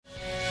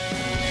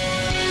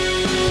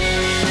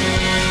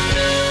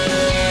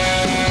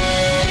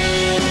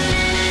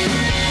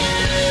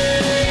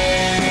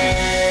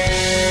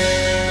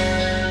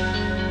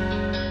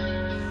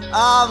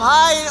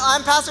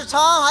Pastor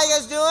Tom. How you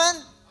guys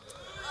doing?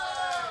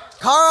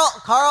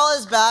 Carl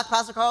is back.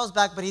 Pastor Carl is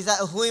back, but he's at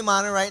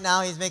Huimanu right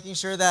now. He's making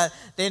sure that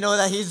they know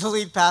that he's the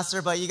lead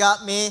pastor. But you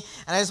got me,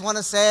 and I just want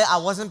to say I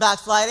wasn't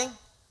backsliding.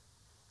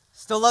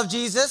 Still love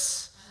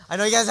Jesus. I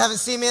know you guys haven't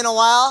seen me in a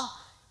while.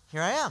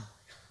 Here I am.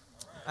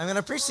 I'm going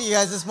to preach to you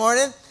guys this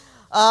morning.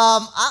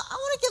 I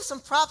want to give some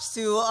props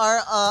to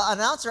our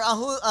announcer,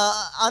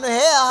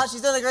 Anuhea.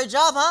 She's doing a great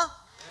job, huh?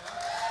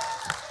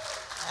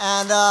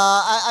 And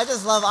I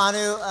just love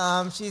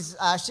Anu.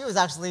 She was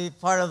actually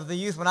part of the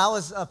youth when I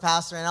was a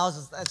pastor, and I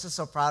was just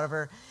so proud of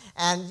her.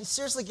 And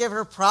seriously, give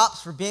her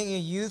props for being a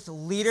youth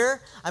leader.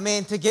 I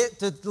mean, to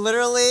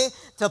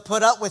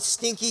put up with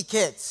stinky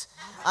kids.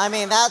 I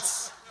mean,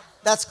 that's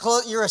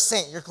close. You're a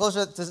saint. You're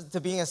closer to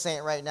being a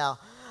saint right now.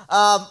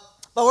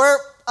 But we're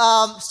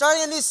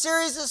starting a new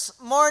series this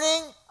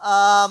morning,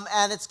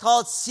 and it's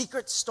called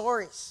Secret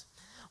Stories.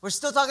 We're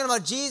still talking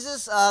about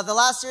Jesus. The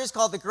last series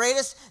called The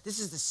Greatest. This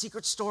is the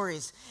secret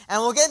stories.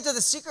 And we'll get into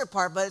the secret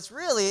part, but it's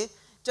really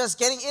just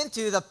getting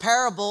into the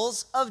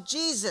parables of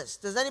Jesus.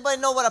 Does anybody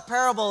know what a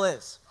parable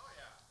is? Oh,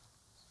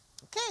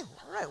 yeah. Okay,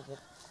 all right. Well,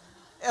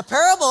 a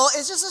parable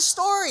is just a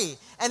story.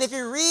 And if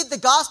you read the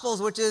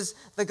Gospels, which is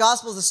the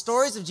Gospels, the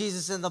stories of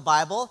Jesus in the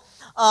Bible,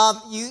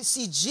 you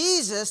see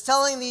Jesus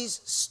telling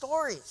these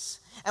stories.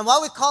 And why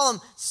we call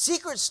them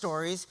secret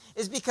stories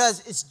is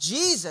because it's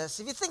Jesus.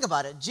 If you think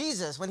about it,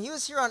 Jesus, when he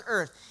was here on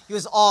earth, he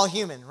was all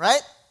human, right?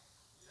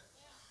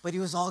 But he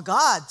was all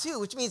God too,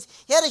 which means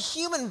he had a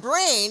human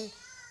brain,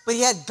 but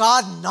he had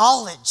God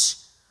knowledge,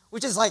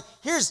 which is like,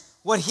 here's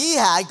what he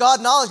had,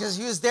 God knowledge, because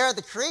he was there at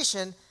the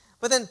creation,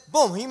 but then,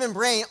 boom, human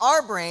brain,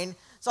 our brain.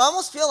 So I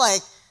almost feel like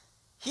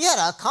he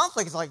had a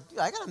conflict. It's like, dude,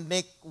 I got to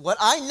make what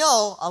I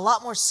know a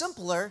lot more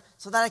simpler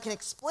so that I can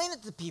explain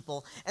it to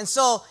people. And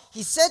so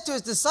he said to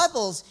his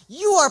disciples,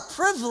 you are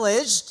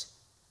privileged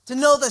to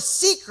know the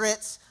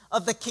secrets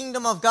of the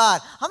kingdom of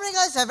God. How many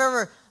guys have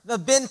ever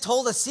been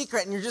told a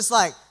secret and you're just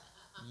like,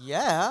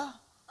 yeah,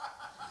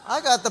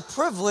 I got the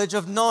privilege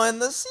of knowing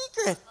the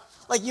secret.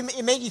 Like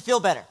it made you feel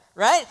better,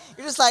 right?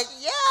 You're just like,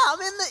 yeah, I'm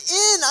in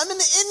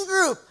the in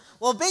group.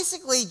 Well,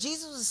 basically,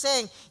 Jesus was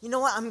saying, you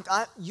know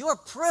what, you're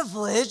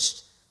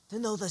privileged to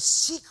know the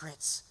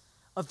secrets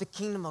of the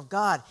kingdom of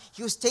God.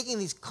 He was taking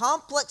these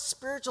complex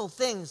spiritual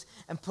things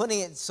and putting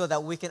it so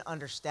that we can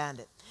understand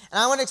it. And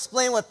I want to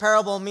explain what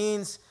parable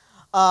means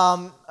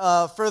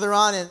further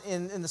on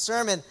in the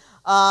sermon.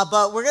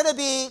 But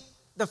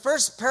the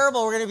first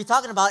parable we're going to be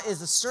talking about is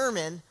the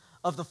sermon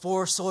of the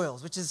four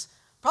soils, which is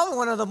probably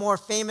one of the more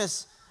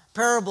famous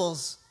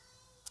parables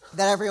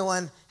that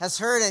everyone has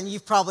heard, and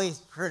you've probably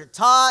heard it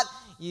taught.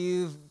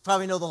 You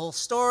probably know the whole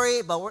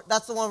story, but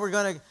that's the one we're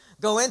going to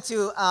go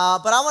into.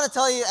 But I want to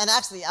tell you, and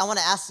actually I want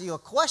to ask you a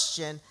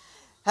question.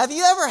 Have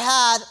you ever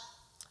had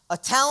a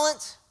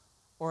talent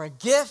or a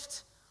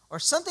gift or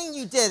something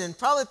you did, and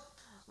probably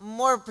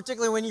more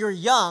particularly when you were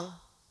young,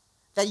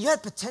 that you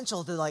had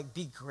potential to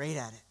be great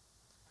at it?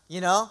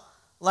 You know?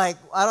 Like,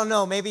 I don't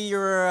know, maybe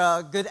you're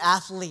a good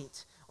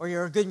athlete or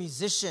you're a good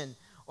musician,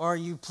 or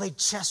you played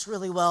chess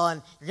really well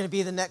and you're going to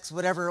be the next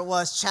whatever it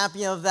was,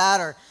 champion of that,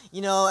 or,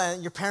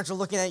 and your parents are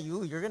looking at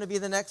you, you're going to be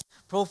the next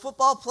pro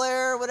football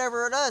player,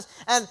 whatever it is.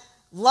 And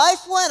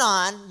life went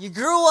on, you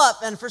grew up,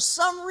 and for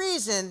some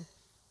reason,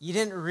 you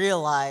didn't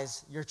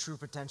realize your true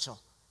potential.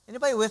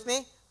 Anybody with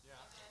me?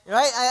 Yeah.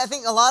 Right? I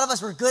think a lot of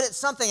us were good at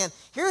something, and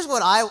here's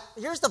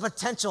the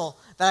potential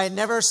that I had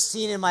never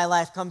seen in my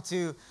life come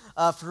to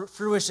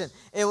fruition.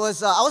 It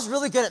was, I was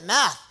really good at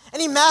math.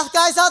 Any math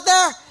guys out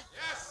there?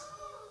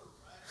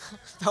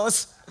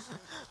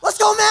 Let's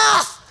go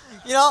math!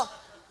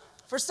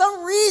 For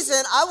some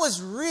reason, I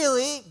was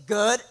really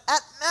good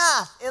at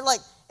math.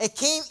 It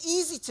came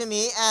easy to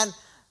me, and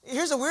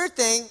here's a weird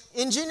thing.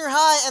 In junior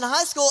high and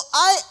high school,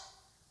 I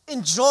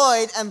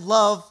enjoyed and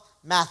loved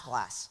math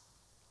class.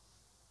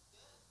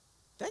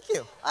 Thank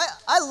you.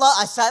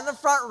 I sat in the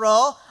front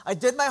row. I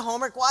did my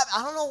homework. Why?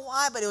 I don't know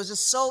why, but it was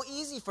just so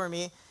easy for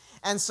me.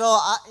 And so,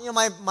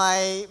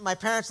 my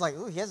parents were like,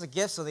 ooh, he has a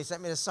gift, so they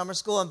sent me to summer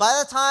school. And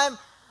by the time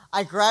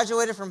I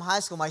graduated from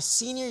high school, my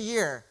senior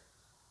year,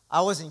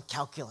 I was in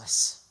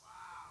calculus.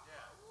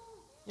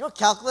 You know what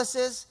calculus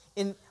is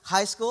in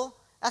high school?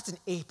 That's an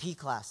AP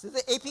class. Do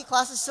the AP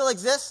classes still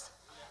exist?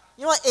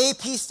 You know what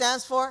AP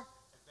stands for?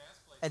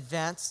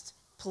 Advanced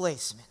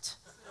placement.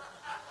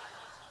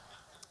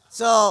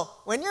 So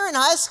when you're in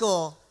high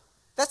school,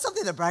 that's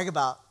something to brag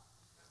about.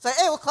 It's like,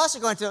 hey, what class are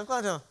you going to? I'm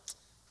going to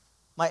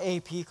my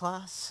AP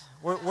class.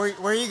 Where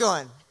are you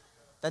going?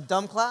 That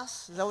dumb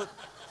class? Is that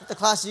the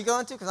class you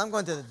going to? Because I'm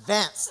going to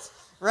advanced,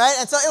 right?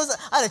 And so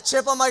I had a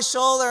chip on my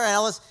shoulder, and I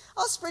was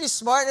pretty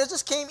smart, and it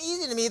just came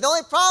easy to me. The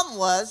only problem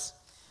was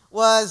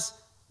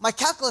my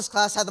calculus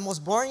class had the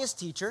most boringest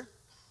teacher,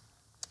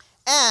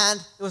 and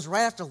it was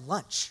right after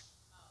lunch.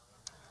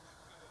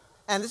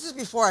 And this is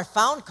before I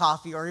found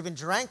coffee or even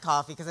drank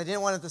coffee, because I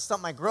didn't want it to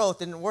stunt my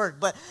growth. It didn't work,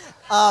 but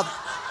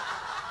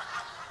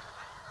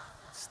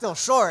still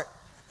short.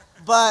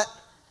 But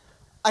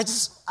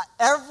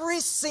every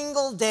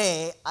single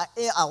day,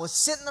 I was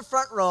sitting in the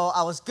front row.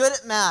 I was good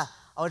at math.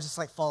 I would just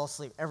like fall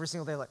asleep every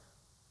single day, and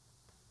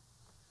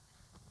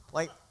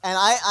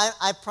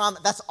I promise,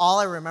 that's all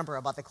I remember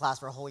about the class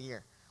for a whole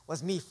year,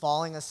 was me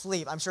falling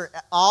asleep. I'm sure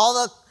all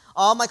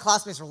my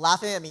classmates were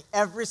laughing at me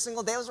every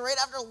single day. It was right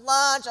after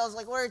lunch. I was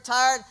like very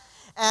tired,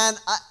 and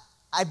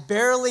I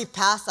barely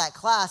passed that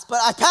class, but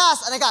I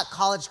passed and I got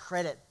college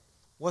credit.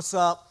 What's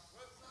up?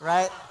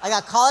 Right? I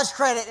got college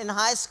credit in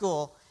high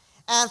school,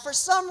 and for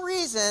some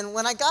reason,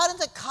 when I got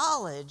into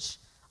college,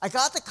 I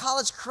got the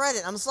college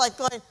credit. I'm just like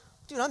going,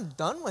 dude, I'm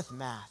done with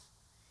math.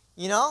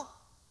 You know?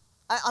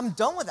 I'm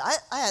done with it.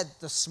 I had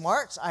the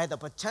smarts. I had the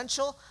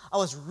potential. I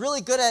was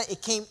really good at it.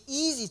 It came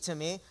easy to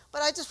me.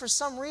 But I just, for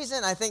some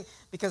reason, I think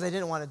because I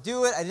didn't want to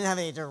do it, I didn't have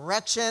any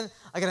direction.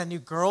 I got a new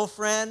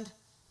girlfriend.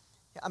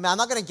 I mean, I'm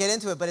not going to get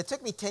into it, but it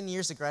took me 10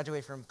 years to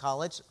graduate from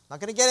college. I'm not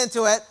going to get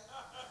into it.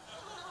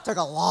 It took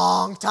a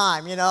long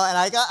time, and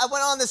I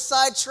went on this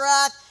side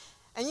track.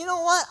 And you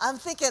know what? I'm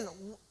thinking,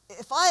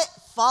 if I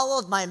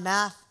followed my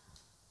math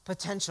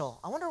potential,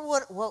 I wonder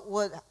what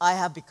would I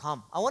have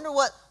become. I wonder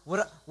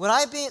would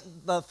I be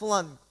the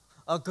full-on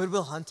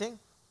Goodwill Hunting?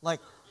 Like,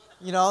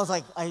 I was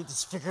like, I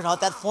just figured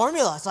out that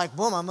formula. It's like,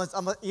 boom, I'm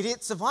an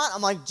idiot savant.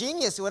 I'm like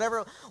genius,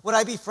 whatever. Would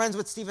I be friends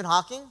with Stephen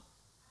Hawking?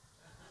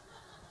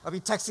 I'd be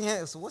texting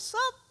him, so what's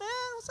up, man?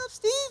 What's up,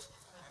 Steve?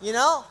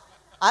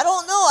 I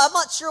don't know. I'm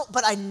not sure,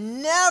 but I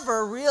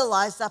never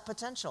realized that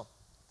potential.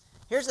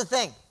 Here's the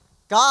thing.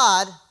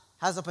 God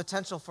has a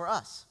potential for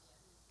us.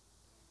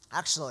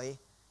 Actually,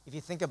 if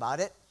you think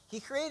about it, he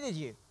created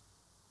you.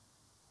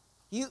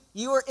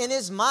 You are in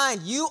his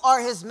mind. You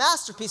are his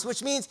masterpiece,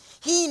 which means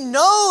he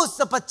knows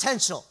the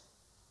potential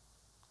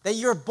that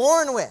you're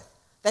born with,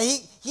 that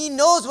he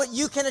knows what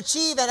you can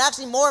achieve, and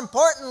actually, more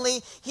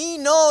importantly, he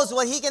knows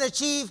what he can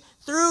achieve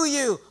through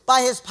you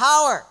by his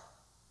power.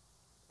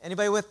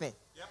 Anybody with me?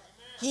 Yep.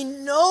 He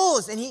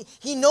knows, and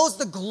he knows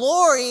the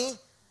glory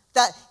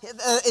that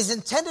is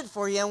intended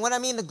for you. And what I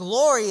mean the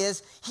glory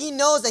is, he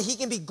knows that he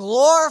can be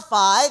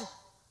glorified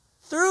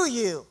through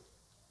you. Amen.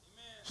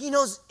 He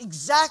knows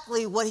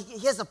exactly what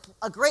he has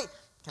a great,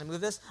 can I move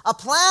this? A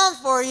plan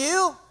for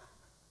you.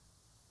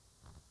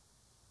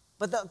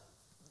 But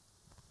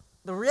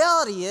the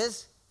reality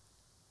is,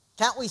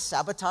 can't we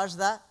sabotage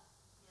that?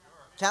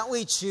 Can't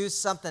we choose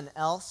something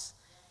else?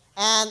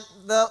 And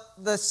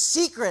the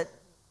secret,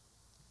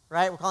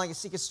 right? We're calling it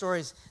secret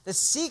stories. The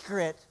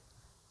secret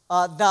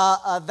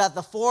that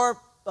the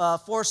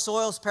four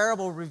soils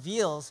parable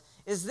reveals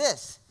is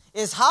this: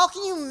 is how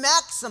can you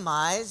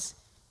maximize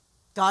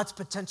God's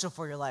potential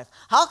for your life?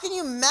 How can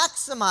you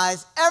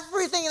maximize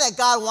everything that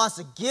God wants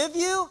to give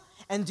you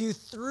and do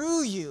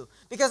through you?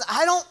 Because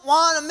I don't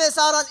want to miss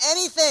out on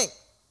anything.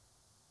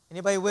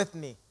 Anybody with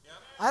me? Yep.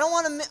 I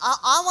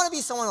want to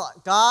be someone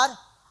like, God,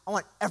 I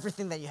want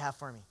everything that you have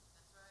for me.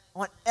 I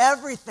want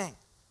everything.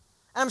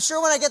 And I'm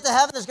sure when I get to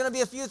heaven, there's going to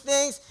be a few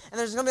things, and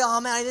there's going to be, oh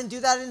man, I didn't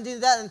do that.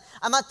 And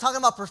I'm not talking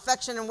about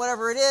perfection and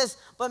whatever it is,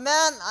 but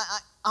man,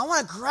 I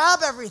want to grab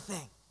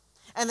everything.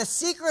 And the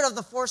secret of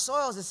the four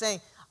soils is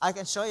saying, I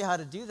can show you how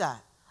to do that.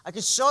 I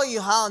can show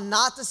you how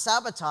not to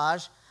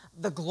sabotage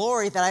the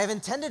glory that I have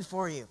intended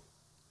for you.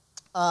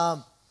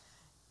 I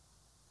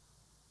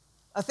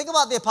think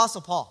about the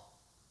Apostle Paul.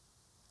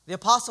 The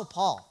Apostle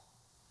Paul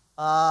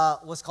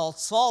was called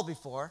Saul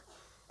before,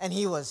 and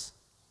he was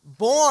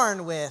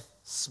born with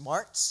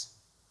smarts.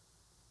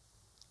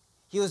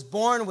 He was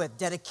born with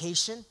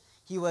dedication.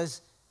 He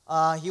was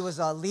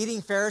a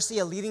leading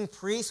Pharisee, a leading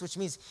priest, which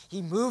means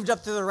he moved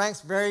up through the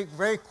ranks very,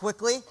 very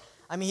quickly.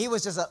 I mean, he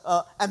was just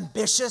an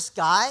ambitious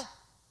guy.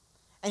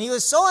 And he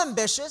was so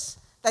ambitious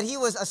that he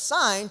was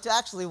assigned to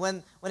actually,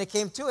 when it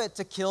came to it,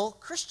 to kill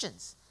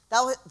Christians.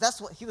 That's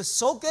what he was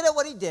so good at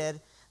what he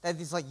did that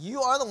he's like,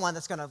 you are the one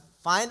that's going to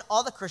find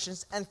all the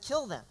Christians and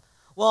kill them.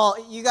 Well,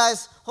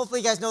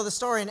 hopefully you guys know the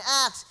story in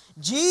Acts.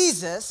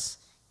 Jesus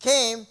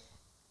came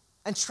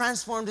and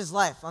transformed his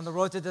life on the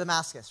road to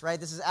Damascus, right?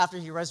 This is after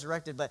he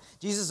resurrected, but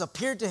Jesus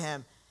appeared to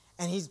him,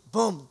 and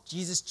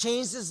Jesus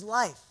changed his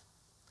life.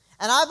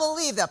 And I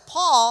believe that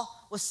Paul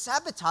was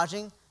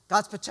sabotaging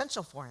God's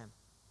potential for him.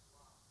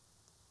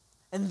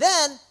 And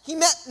then he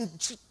met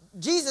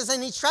Jesus,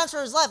 and he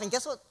transformed his life. And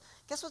guess what?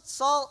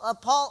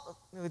 Paul,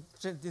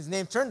 his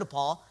name turned to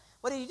Paul.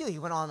 What did he do? He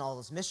went on all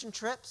those mission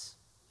trips.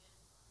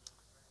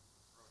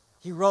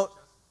 He wrote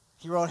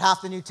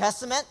half the New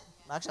Testament.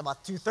 Actually,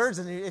 about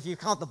 2/3 if you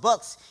count the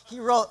books. He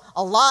wrote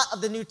a lot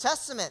of the New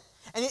Testament.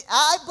 And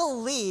I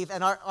believe,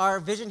 and our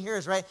vision here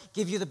is, right,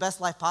 give you the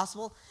best life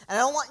possible. And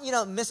I don't want you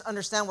to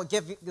misunderstand what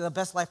give you the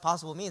best life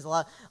possible means. A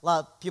lot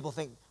of people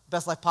think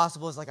best life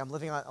possible is like I'm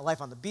living a life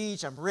on the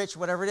beach, I'm rich,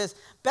 whatever it is.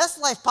 Best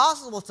life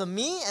possible to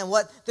me and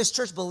what this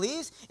church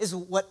believes is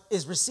what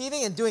is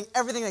receiving and doing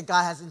everything that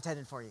God has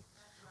intended for you.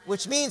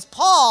 Which means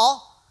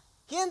Paul,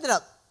 he ended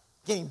up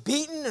getting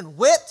beaten and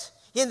whipped.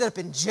 He ended up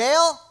in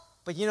jail.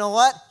 But you know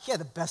what? He had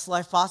the best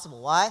life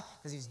possible. Why?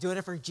 Because he's doing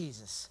it for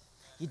Jesus.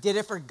 He did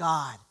it for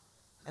God.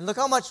 And look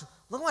how much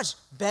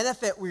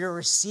benefit we are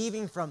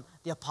receiving from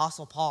the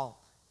Apostle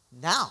Paul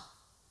now.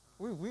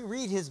 we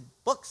read his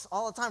books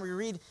all the time. We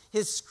read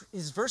his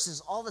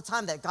verses all the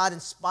time that God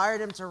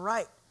inspired him to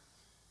write.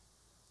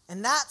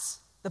 And that's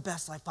the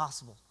best life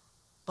possible.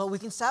 But we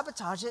can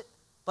sabotage it,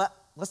 but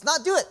let's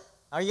not do it.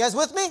 Are you guys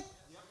with me? Yep.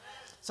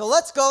 So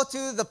let's go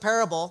to the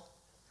parable,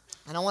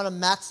 and I want to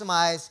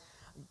maximize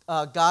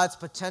God's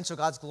potential,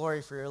 God's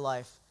glory for your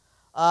life.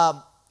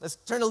 Let's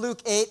turn to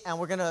Luke 8, and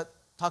we're going to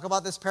talk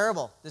about this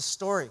parable, this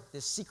story,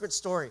 this secret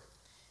story.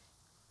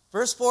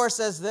 Verse 4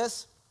 says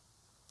this,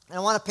 and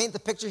I want to paint the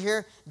picture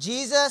here.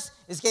 Jesus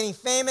is getting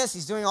famous.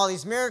 He's doing all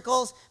these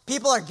miracles.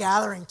 People are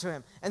gathering to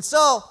him. And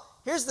so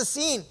here's the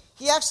scene.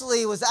 He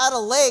actually was at a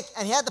lake,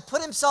 and he had to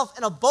put himself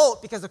in a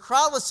boat because the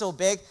crowd was so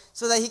big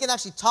so that he can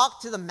actually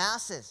talk to the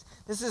masses.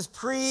 This is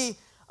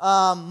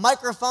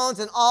pre-microphones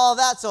and all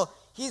that. So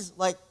he's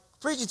like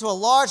preaching to a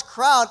large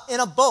crowd in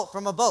a boat,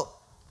 from a boat.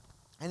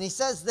 And he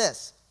says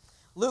this.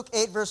 Luke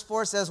 8 verse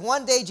 4 says,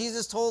 "One day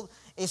Jesus told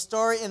a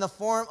story in the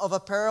form of a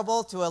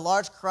parable to a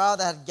large crowd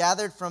that had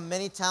gathered from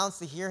many towns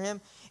to hear him.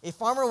 A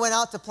farmer went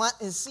out to plant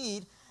his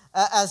seed.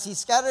 As he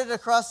scattered it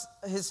across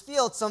his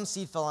field, some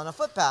seed fell on a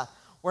footpath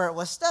where it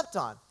was stepped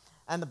on,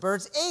 and the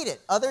birds ate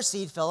it. Other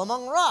seed fell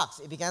among rocks.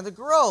 It began to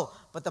grow,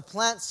 but the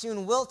plant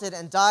soon wilted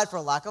and died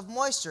for lack of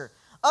moisture.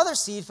 Other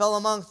seed fell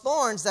among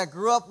thorns that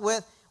grew up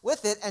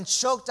with it and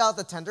choked out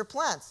the tender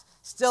plants.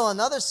 Still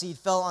another seed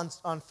fell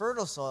on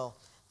fertile soil.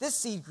 This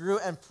seed grew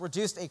and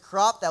produced a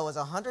crop that was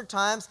 100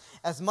 times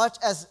as much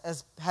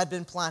as had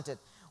been planted.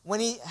 When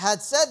he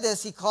had said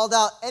this, he called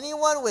out,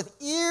 'Anyone with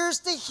ears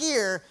to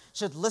hear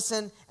should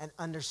listen and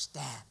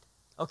understand.'"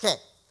 Okay,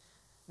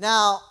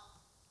 now,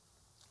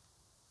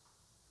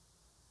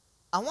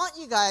 I want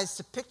you guys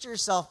to picture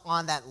yourself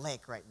on that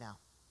lake right now.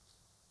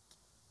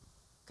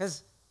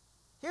 Because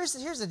here's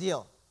the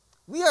deal.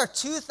 We are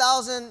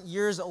 2,000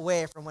 years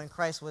away from when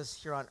Christ was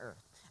here on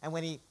earth and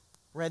when he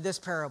read this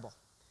parable.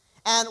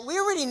 And we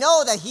already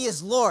know that he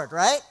is Lord,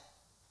 right?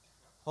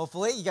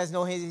 Hopefully, you guys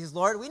know he's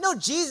Lord. We know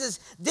Jesus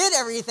did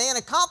everything and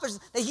accomplished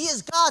that he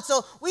is God.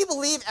 So we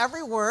believe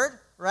every word,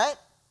 right?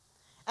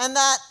 And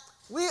that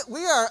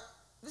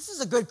this is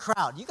a good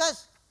crowd. You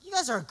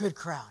guys are a good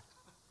crowd.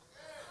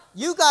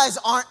 You guys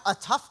aren't a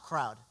tough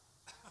crowd.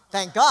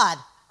 Thank God.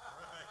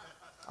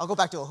 I'll go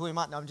back to a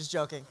Huimat. No, I'm just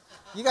joking.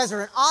 You guys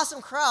are an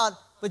awesome crowd,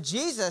 but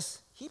Jesus,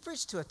 he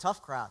preached to a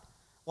tough crowd.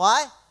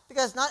 Why?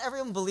 Because not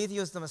everyone believed he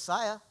was the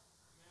Messiah.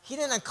 He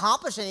didn't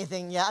accomplish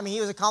anything yet. I mean, he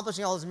was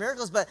accomplishing all his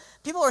miracles, but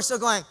people were still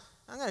going,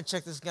 "I'm going to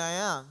check this guy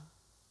out.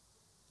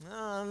 I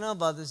don't know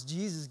about this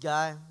Jesus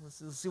guy.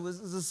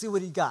 Let's see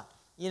what he got."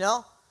 You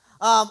know?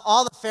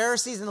 All the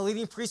Pharisees and the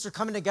leading priests are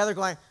coming together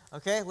going,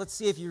 "Okay, let's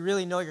see if you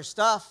really know your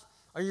stuff.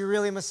 Are you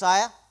really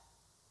Messiah?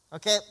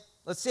 Okay,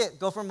 let's see it.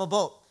 Go from a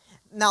boat."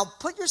 Now,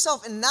 put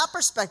yourself in that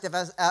perspective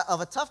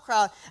of a tough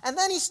crowd. And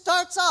then he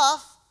starts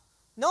off.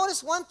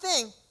 Notice one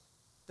thing.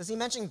 Does he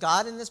mention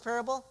God in this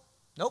parable?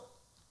 Nope.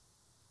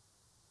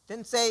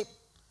 Didn't say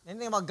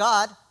anything about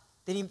God.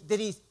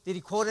 Did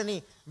he quote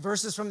any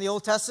verses from the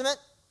Old Testament?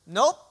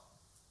 Nope.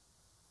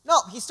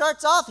 No, he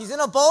starts off. He's in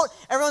a boat.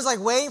 Everyone's like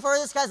waiting for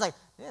this guy's like,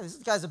 "Yeah, this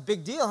guy's a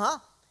big deal, huh?"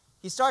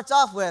 He starts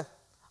off with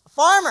a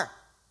farmer.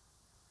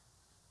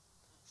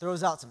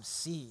 Throws out some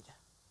seed.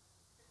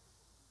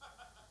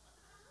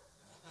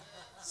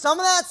 Some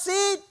of that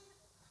seed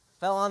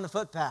fell on the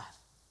footpath.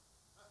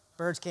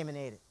 Birds came and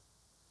ate it.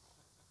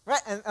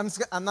 Right? And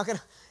I'm not going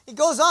to, he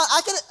goes on.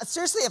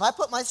 Seriously, if I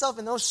put myself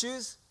in those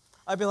shoes,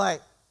 I'd be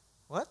like,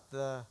 what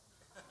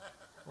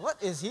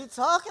is he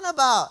talking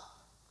about?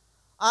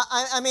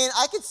 I mean,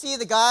 I could see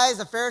the guys,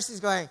 the Pharisees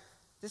going,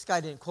 "This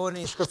guy didn't quote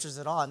any scriptures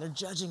at all," and they're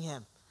judging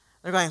him.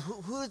 They're going,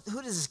 who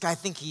does this guy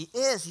think he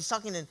is? He's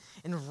talking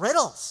in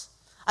riddles.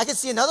 I could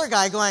see another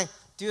guy going,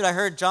 "Dude, I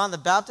heard John the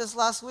Baptist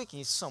last week, and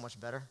he's so much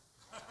better."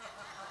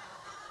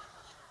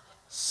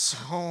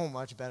 So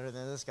much better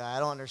than this guy. I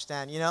don't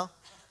understand, you know?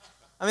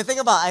 I mean,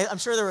 think about it. I'm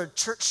sure there were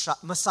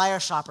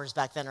Messiah shoppers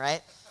back then,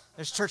 right?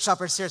 There's church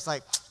shoppers here. It's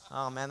like,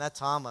 "Oh, man, that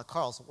Tom,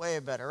 Carl's way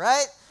better,"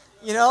 right?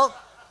 You know?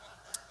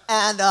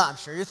 And I'm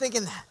sure you're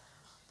thinking that.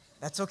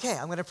 That's okay.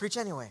 I'm going to preach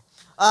anyway.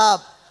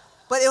 But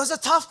it was a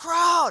tough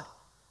crowd.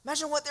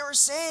 Imagine what they were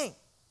saying.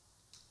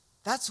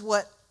 That's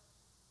what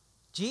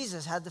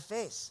Jesus had to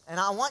face. And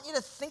I want you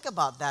to think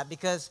about that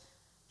because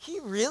he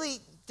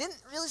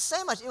didn't really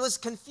say much. It was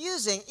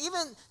confusing,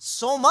 even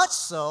so much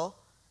so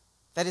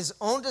that his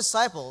own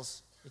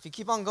disciples, if you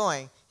keep on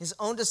going, his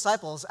own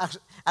disciples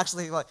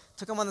actually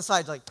took him on the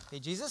side like, "Hey,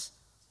 Jesus,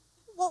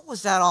 what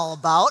was that all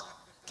about?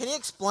 Can you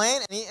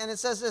explain?" And it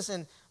says this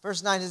in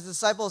verse 9. His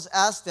disciples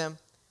asked him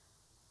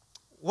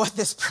what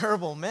this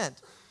parable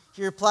meant.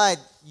 He replied,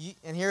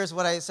 and here's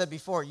what I said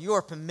before, "You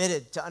are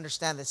permitted to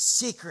understand the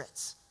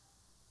secrets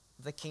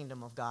of the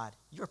kingdom of God."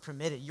 You're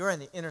permitted. You're in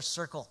the inner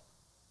circle,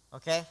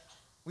 okay?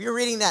 We're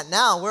reading that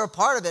now. We're a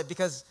part of it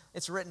because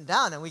it's written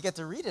down and we get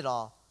to read it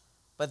all.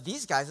 But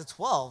these guys, the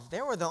 12, they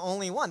were the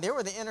only one. They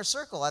were the inner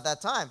circle at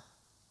that time.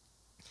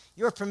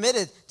 You are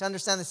permitted to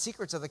understand the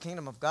secrets of the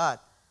kingdom of God.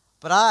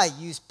 But I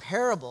use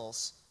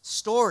parables,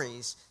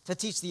 stories, to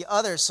teach the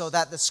others so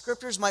that the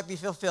scriptures might be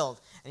fulfilled.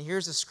 And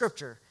here's the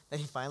scripture that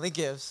he finally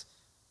gives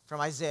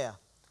from Isaiah.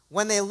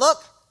 When they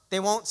look,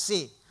 they won't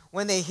see.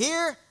 When they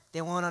hear,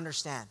 they won't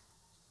understand.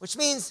 Which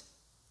means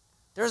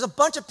there's a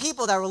bunch of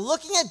people that were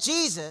looking at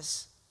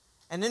Jesus,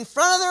 and in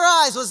front of their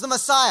eyes was the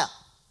Messiah,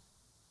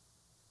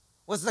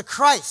 was the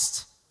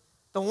Christ,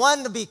 the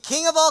one to be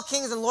King of all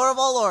kings and Lord of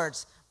all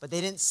lords, but they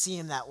didn't see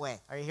him that way.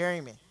 Are you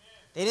hearing me?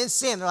 They didn't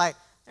see him. They're like,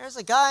 there's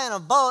a guy in a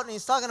boat, and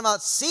he's talking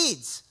about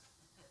seeds.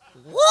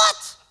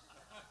 What?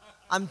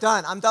 I'm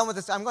done. I'm done with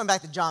this. I'm going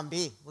back to John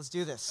B. Let's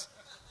do this.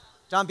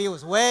 John B.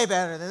 was way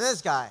better than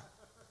this guy.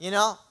 You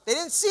know? They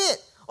didn't see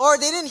it. Or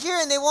they didn't hear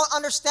it, and they won't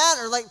understand.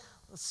 Or like,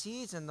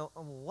 seeds and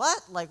what?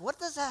 Like, what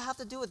does that have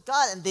to do with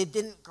God? And they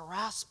didn't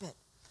grasp it.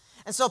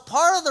 And so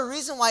part of the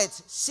reason why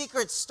it's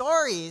secret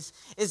stories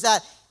is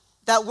that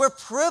we're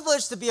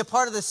privileged to be a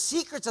part of the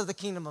secrets of the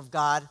kingdom of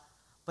God.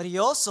 But he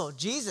also,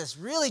 Jesus,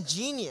 really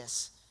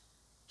genius,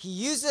 he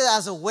used it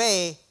as a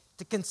way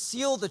to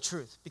conceal the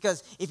truth.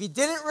 Because if you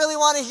didn't really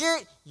want to hear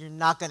it, you're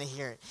not going to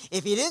hear it.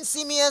 If you didn't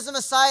see me as a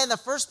Messiah in the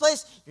first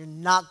place, you're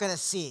not going to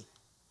see.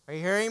 Are you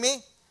hearing me?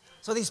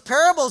 So these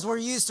parables were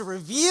used to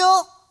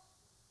reveal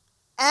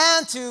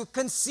and to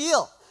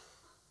conceal.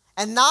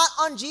 And not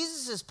on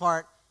Jesus'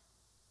 part.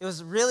 It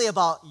was really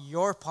about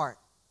your part.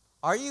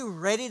 Are you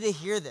ready to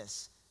hear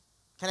this?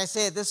 Can I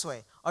say it this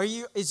way?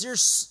 Is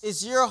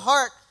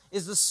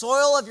the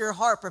soil of your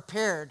heart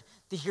prepared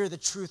to hear the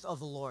truth of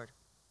the Lord?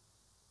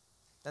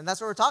 And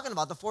that's what we're talking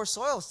about, the 4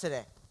 soils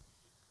today.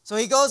 So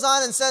he goes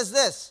on and says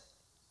this.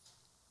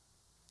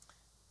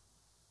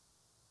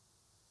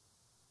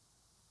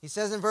 He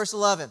says in verse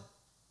 11,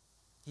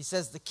 he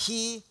says the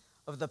key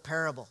of the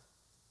parable.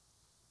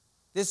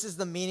 This is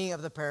the meaning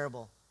of the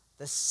parable.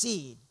 The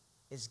seed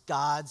is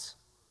God's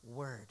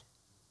word.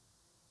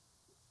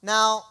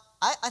 Now,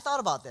 I thought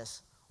about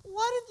this.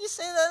 Why did you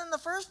say that in the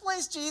first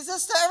place,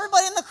 Jesus, to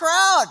everybody in the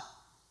crowd?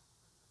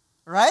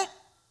 Right?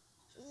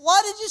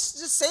 Why did you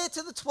just say it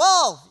to the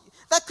 12?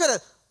 That could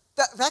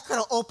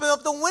have opened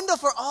up the window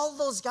for all of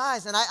those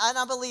guys. And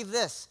I believe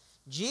this.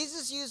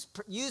 Jesus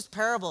used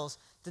parables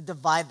to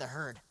divide the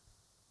herd.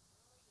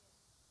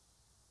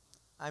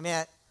 I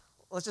mean,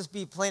 let's just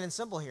be plain and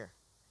simple here.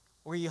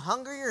 Were you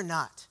hungry or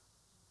not?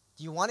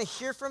 Do you want to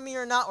hear from me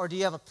or not? Or do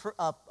you have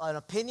an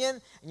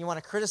opinion and you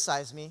want to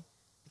criticize me?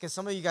 Because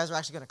some of you guys are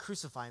actually going to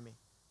crucify me.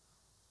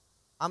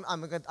 I'm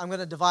going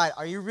to divide.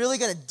 Are you really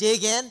going to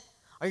dig in?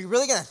 Are you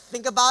really going to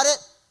think about it?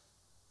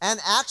 And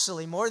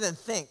actually, more than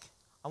think,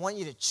 I want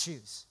you to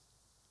choose.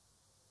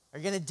 Are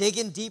you going to dig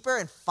in deeper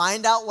and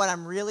find out what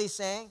I'm really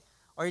saying?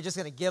 Or are you just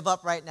going to give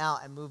up right now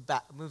and move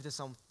to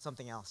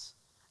something else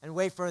and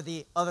wait for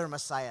the other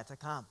Messiah to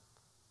come?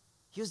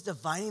 He was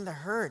dividing the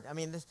herd. I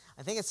mean,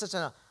 I think it's such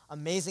an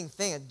amazing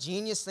thing, a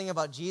genius thing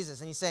about Jesus.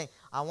 And he's saying,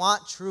 I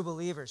want true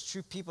believers,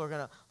 true people are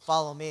going to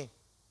follow me.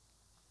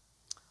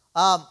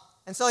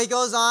 And so he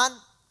goes on, and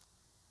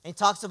he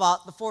talks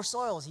about the 4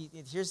 soils.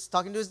 Here's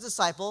talking to his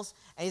disciples,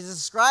 and he's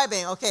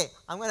describing, okay,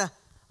 I'm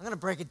gonna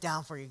break it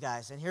down for you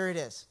guys. And here it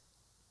is.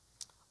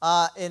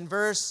 In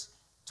verse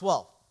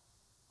 12.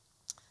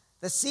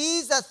 The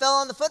seeds that fell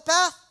on the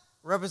footpath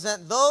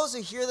represent those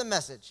who hear the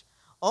message,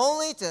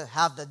 only to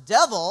have the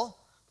devil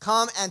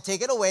come and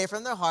take it away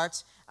from their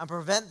hearts and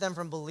prevent them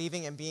from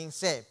believing and being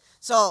saved.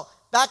 So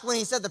back when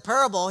he said the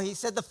parable, he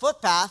said the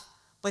footpath,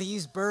 but he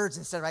used birds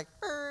instead, right?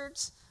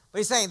 Birds. But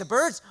he's saying the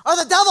birds are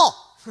the devil.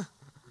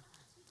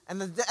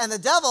 and the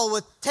devil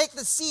would take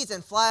the seeds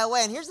and fly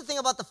away. And here's the thing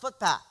about the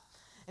footpath.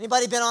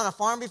 Anybody been on a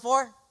farm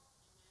before?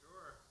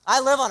 Sure. I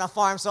live on a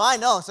farm, so I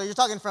know. So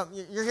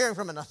you're hearing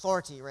from an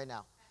authority right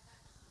now.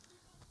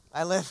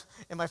 I live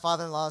in my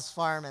father-in-law's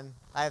farm, and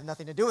I have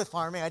nothing to do with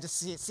farming. I just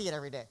see it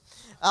every day.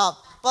 But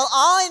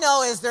all I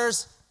know is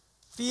there's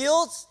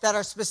fields that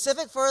are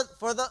specific for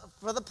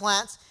the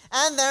plants,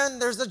 and then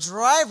there's a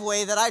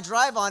driveway that I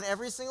drive on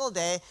every single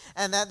day,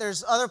 and that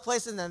there's other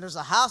places, and then there's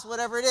a house,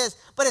 whatever it is,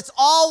 but it's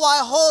all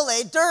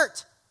Waiahole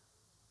dirt,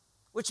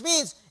 which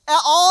means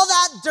all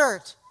that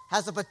dirt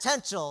has the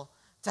potential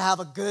to have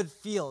a good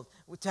field,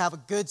 to have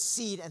a good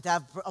seed, and to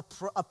have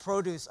a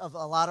produce of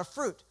a lot of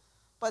fruit.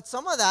 But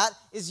some of that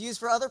is used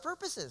for other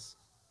purposes,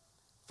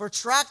 for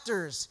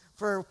tractors,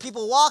 for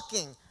people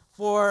walking,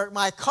 for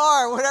my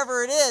car,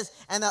 whatever it is,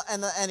 and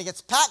it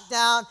gets packed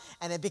down,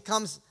 and it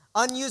becomes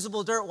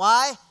unusable dirt.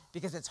 Why?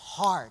 Because it's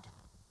hard.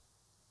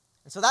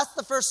 And so that's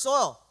the first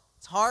soil.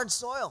 It's hard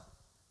soil.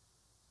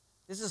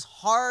 This is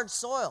hard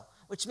soil,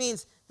 which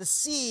means the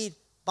seed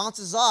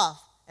bounces off,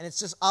 and it's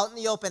just out in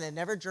the open. It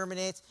never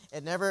germinates.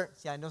 I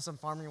know some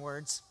farming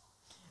words.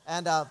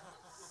 And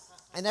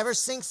it never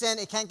sinks in.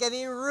 It can't get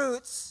any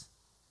roots.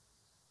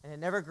 And it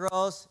never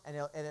grows, and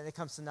it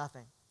comes to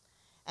nothing.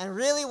 And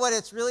really what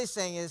it's really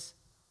saying is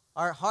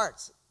our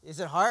hearts. Is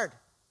it hard?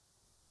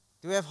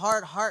 Do we have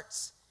hard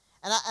hearts?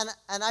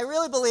 And I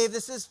really believe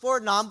this is for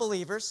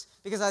non-believers,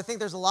 because I think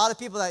there's a lot of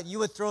people that you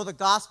would throw the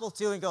gospel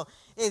to and go,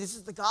 hey, this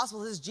is the gospel,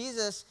 this is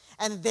Jesus.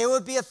 And they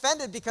would be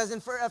offended because in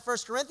 1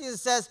 Corinthians it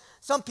says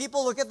some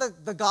people look at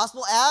the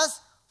gospel as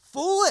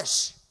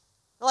foolish.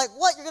 They're like,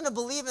 what? You're going to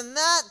believe in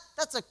that?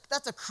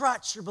 That's a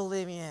crutch you're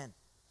believing in.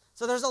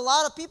 So there's a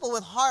lot of people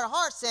with hard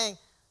hearts saying,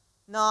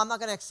 no, I'm not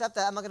going to accept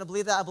that. I'm not going to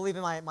believe that. I believe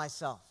in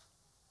myself.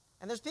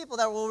 And there's people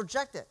that will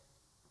reject it.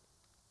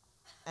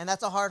 And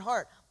that's a hard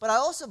heart. But I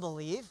also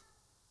believe,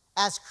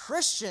 as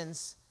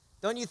Christians,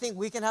 don't you think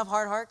we can have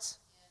hard hearts?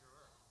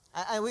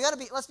 And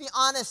let's be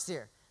honest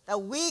here,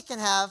 that we can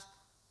have,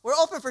 we're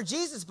open for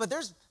Jesus, but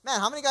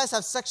how many guys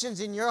have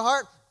sections in your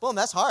heart? Boom,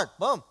 that's hard,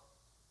 boom.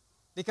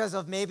 Because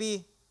of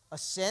maybe a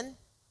sin.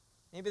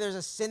 Maybe there's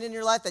a sin in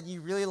your life that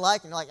you really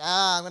like, and you're like,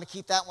 I'm going to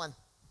keep that one.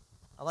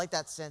 I like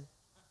that sin,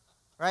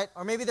 right?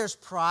 Or maybe there's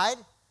pride.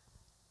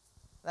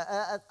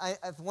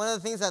 One of the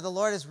things that the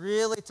Lord has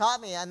really taught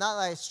me, and not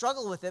that I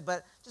struggle with it,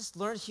 but just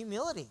learn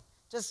humility.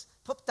 Just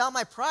put down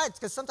my pride,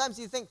 because sometimes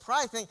you think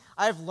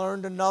I've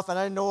learned enough and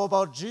I know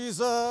about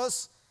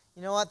Jesus.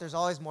 You know what? There's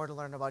always more to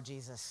learn about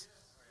Jesus.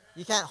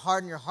 You can't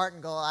harden your heart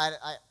and go,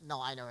 no,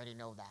 I already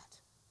know that.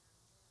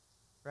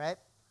 Right?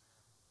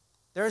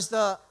 Here's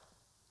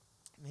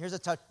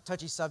a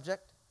touchy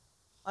subject.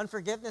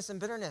 Unforgiveness and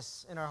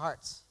bitterness in our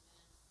hearts.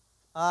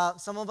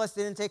 Some of us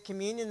didn't take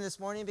communion this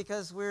morning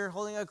because we're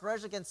holding a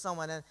grudge against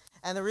someone.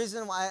 And the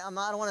reason why I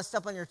don't want to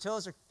step on your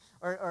toes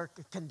or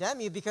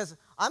condemn you, because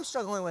I'm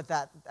struggling with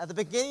that. At the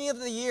beginning of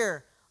the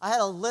year, I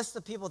had a list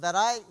of people that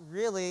I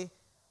really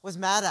was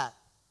mad at,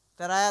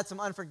 that I had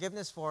some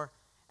unforgiveness for.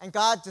 And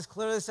God just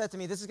clearly said to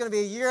me, this is going to be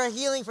a year of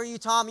healing for you,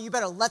 Tom. You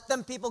better let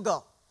them people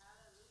go.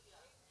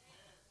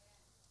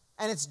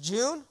 And it's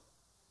June.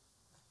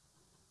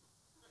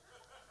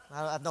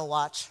 I have no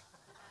watch.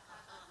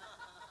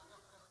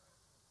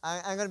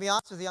 I'm going to be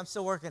honest with you, I'm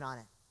still working on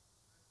it.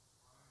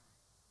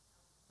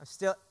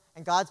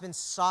 And God's been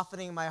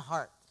softening my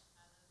heart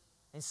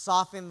and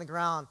softening the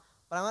ground.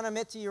 But I'm going to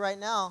admit to you right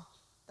now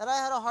that I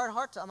had a hard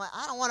heart. I'm like,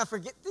 I don't want to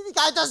forget. These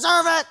guys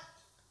deserve it.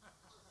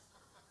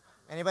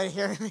 Anybody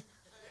hearing me?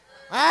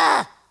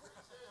 And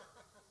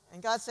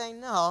God's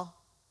saying, no,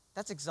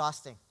 that's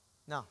exhausting.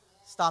 No,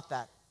 stop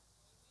that.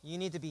 You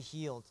need to be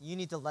healed. You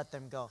need to let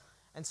them go.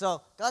 And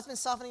so God's been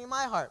softening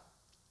my heart.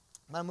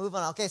 I'm going to move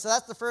on. Okay, so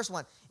that's the first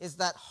one, is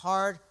that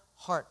hard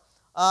heart.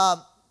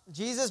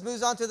 Jesus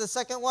moves on to the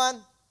second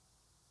one.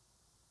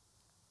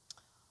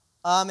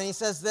 And he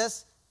says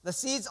this, the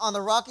seeds on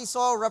the rocky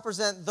soil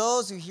represent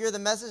those who hear the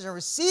message and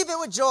receive it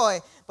with joy,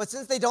 but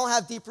since they don't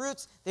have deep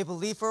roots, they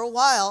believe for a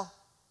while,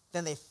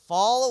 then they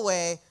fall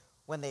away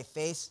when they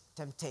face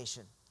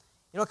temptation.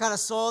 You know what kind of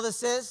soil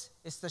this is?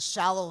 It's the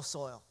shallow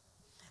soil.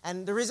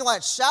 And the reason why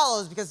it's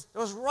shallow is because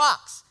there was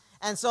rocks.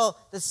 And so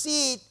the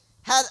seed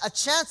had a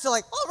chance to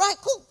all right,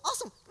 cool,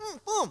 awesome,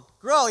 boom,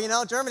 grow,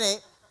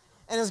 germinate.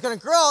 And it was going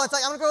to grow. It's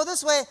like, I'm going to grow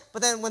this way.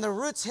 But then when the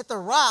roots hit the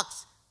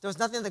rocks, there was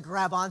nothing to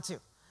grab onto.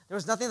 There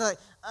was nothing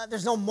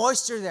there's no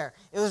moisture there.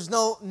 There was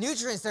no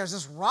nutrients there. It was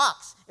just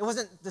rocks. It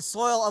wasn't the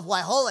soil of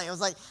Waihole.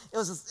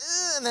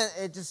 And then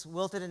it just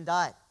wilted and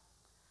died.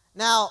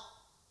 Now,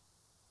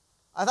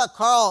 I thought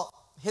Carl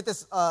hit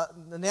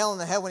the nail on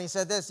the head when he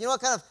said this. You know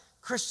what kind of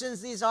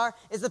Christians these are?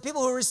 It's the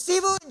people who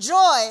receive it with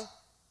joy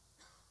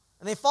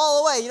and they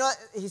fall away. You know what?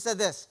 He said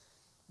this.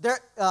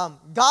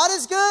 God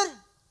is good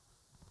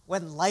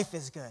when life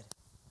is good.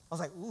 I was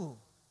like, ooh,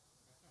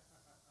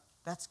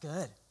 that's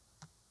good.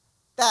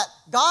 That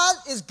God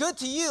is good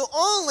to you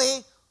only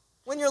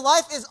when your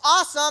life is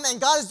awesome and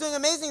God is doing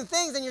amazing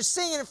things and you're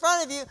seeing it in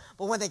front of you,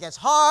 but when it gets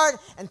hard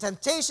and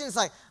temptation, it's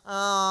like, oh,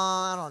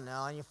 I don't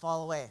know, and you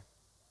fall away.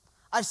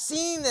 I've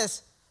seen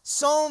this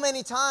so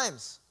many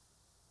times,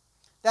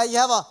 that you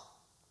have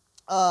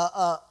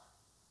a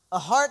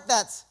heart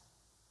that's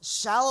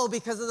shallow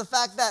because of the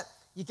fact that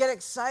you get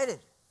excited,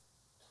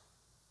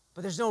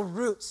 but there's no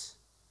roots,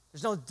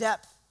 there's no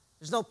depth,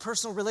 there's no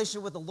personal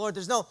relationship with the Lord,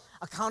 there's no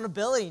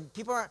accountability.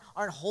 People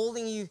aren't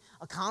holding you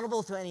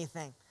accountable to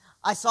anything.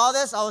 I saw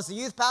this. I was a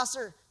youth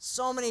pastor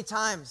so many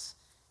times.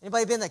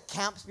 Anybody been to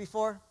camps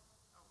before?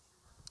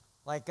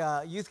 Like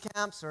youth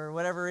camps or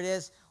whatever it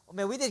is. Oh,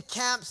 man, we did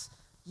camps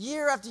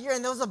year after year,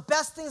 and those were the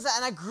best things.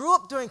 And I grew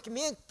up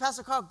me and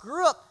Pastor Carl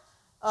grew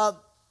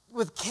up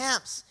with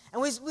camps.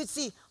 And we'd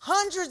see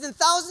hundreds and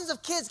thousands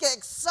of kids get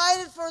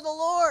excited for the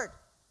Lord.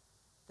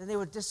 Then they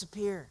would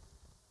disappear.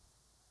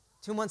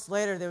 2 months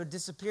later, they would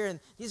disappear. And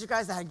these are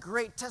guys that had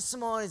great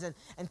testimonies and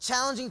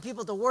challenging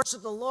people to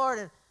worship the Lord.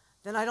 And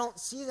then I don't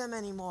see them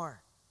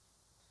anymore.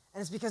 And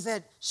it's because they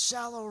had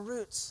shallow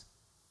roots.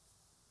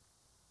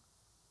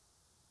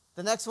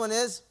 The next one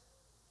is,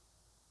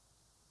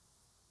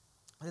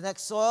 the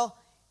next soil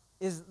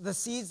is the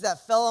seeds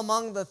that fell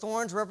among the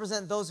thorns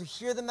represent those who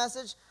hear the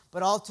message,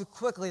 but all too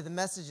quickly the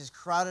message is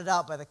crowded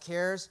out by the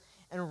cares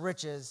and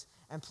riches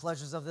and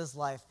pleasures of this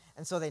life.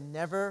 And so they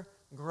never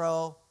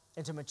grow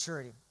into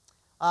maturity.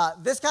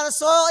 This kind of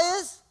soil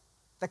is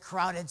the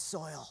crowded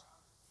soil.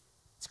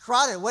 It's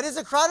crowded. What is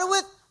it crowded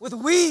with? With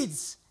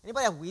weeds.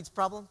 Anybody have weeds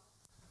problem?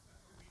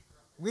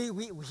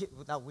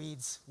 Not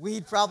weeds.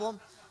 Weed problem?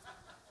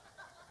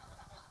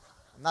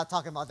 I'm not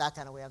talking about that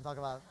kind of weed. I'm talking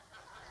about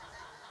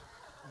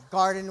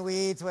garden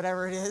weeds,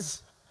 whatever it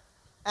is.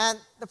 And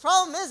the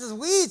problem is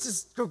weeds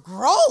just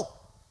grow.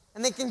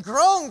 And they can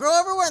grow and grow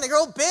everywhere, and they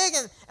grow big.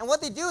 And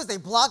what they do is they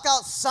block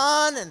out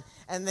sun,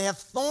 and they have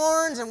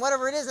thorns and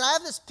whatever it is. And I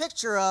have this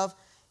picture of,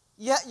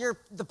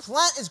 the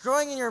plant is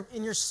growing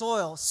in your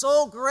soil,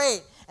 so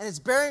great, and it's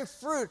bearing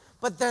fruit,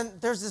 but then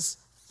there's this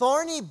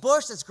thorny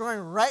bush that's growing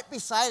right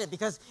beside it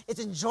because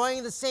it's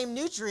enjoying the same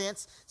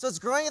nutrients, so it's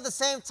growing at the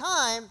same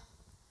time.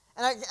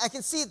 And I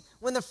can see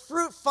when the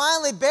fruit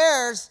finally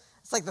bears,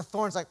 it's like the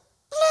thorn's like,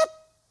 blip,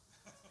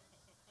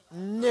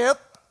 nope,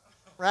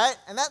 right?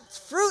 And that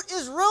fruit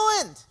is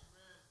ruined.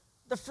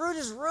 The fruit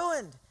is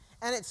ruined,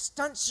 and it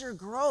stunts your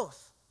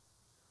growth.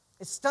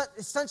 It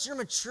stunts your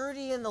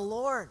maturity in the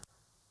Lord.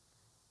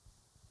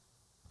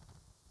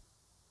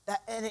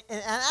 And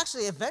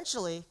actually,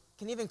 eventually,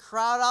 can even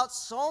crowd out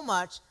so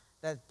much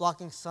that it's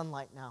blocking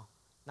sunlight now.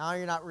 Now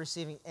you're not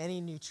receiving any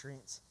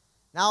nutrients.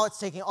 Now it's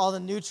taking all the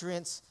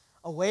nutrients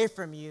away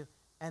from you,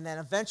 and then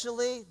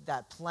eventually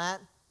that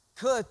plant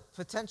could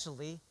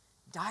potentially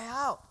die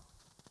out.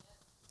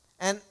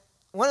 And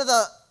one of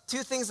the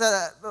two things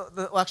that,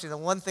 the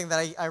one thing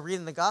that I read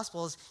in the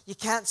gospel is you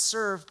can't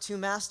serve two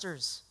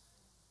masters.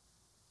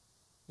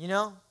 You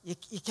know,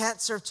 you can't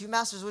serve two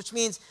masters, which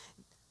means,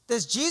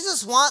 does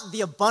Jesus want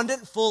the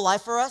abundant, full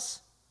life for us?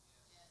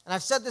 And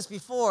I've said this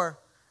before,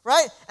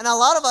 right? And a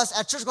lot of us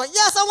at church going,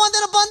 yes, I want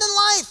that abundant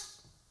life.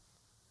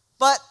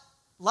 But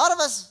a lot of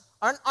us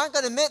aren't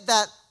going to admit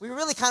that we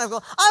really kind of go,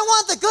 I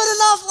want the good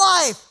enough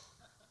life.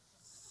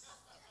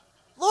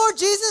 Lord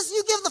Jesus,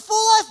 you give the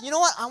full life. You know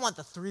what? I want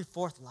the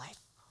 3/4 life.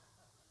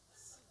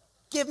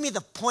 Give me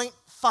the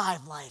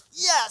 0.5 life.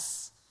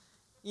 Yes.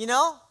 You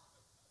know?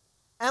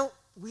 And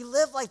we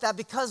live like that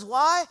because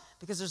why?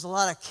 Because there's a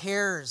lot of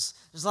cares.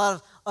 There's a lot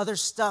of other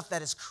stuff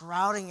that is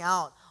crowding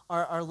out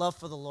our love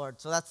for the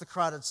Lord. So that's the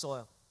crowded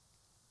soil.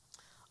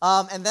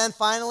 And then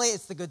finally,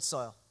 it's the good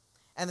soil.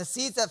 And the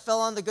seeds that fell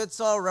on the good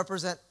soil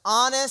represent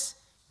honest,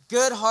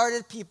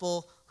 good-hearted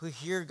people who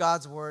hear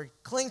God's word,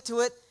 cling to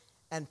it,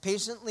 and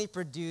patiently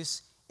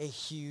produce a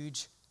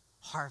huge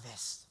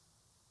harvest.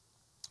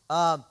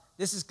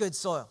 This is good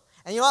soil.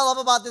 And you know what I love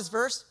about this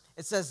verse?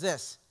 It says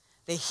this: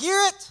 they hear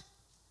it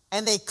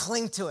and they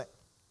cling to it.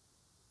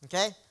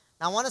 Okay?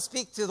 Now I want to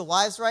speak to the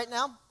wives right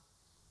now.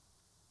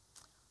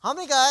 How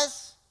many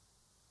guys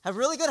have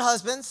really good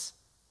husbands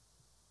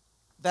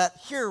that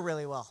hear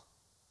really well?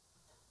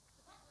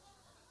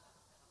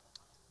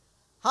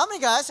 How many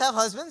guys have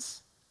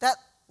husbands that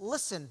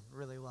listen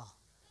really well?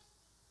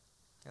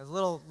 A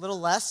little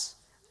less.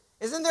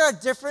 Isn't there a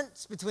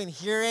difference between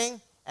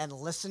hearing and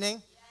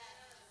listening?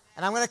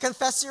 And I'm going to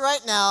confess to you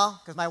right now,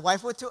 because my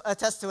wife would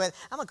attest to it,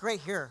 I'm a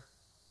great hearer.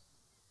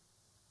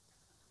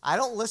 I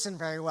don't listen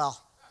very well,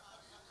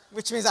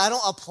 which means I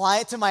don't apply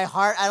it to my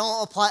heart. I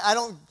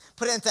don't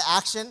put it into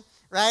action,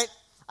 right?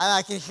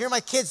 I can hear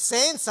my kids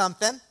saying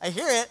something. I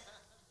hear it.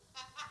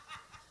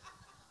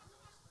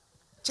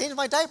 Change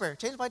my diaper.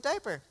 I'm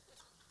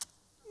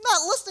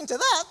not listening to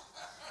that,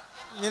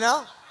 you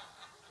know?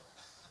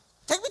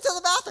 Take me to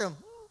the bathroom.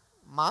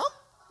 Mom?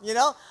 You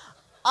know?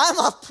 I'm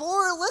a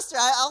poor listener.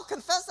 I'll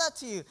confess that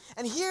to you.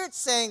 And here it's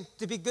saying,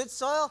 to be good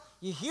soil,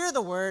 you hear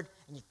the word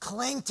and you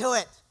cling to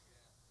it.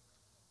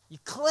 You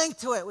cling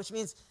to it, which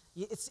means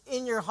it's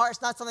in your heart.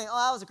 It's not something,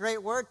 oh, that was a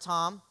great word,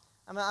 Tom.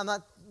 I'm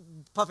not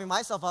puffing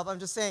myself up. I'm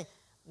just saying,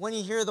 when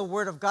you hear the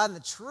word of God and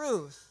the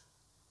truth,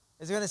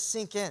 it's going to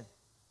sink in.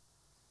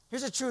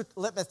 Here's a truth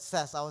litmus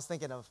test I was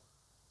thinking of.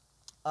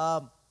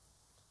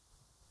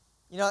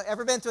 You know,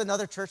 ever been to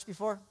another church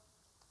before?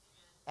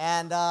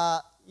 And,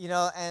 you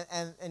know,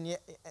 and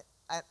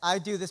I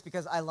do this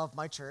because I love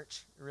my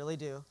church. I really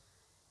do.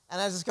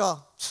 And I just go,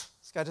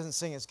 this guy doesn't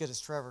sing as good as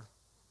Trevor.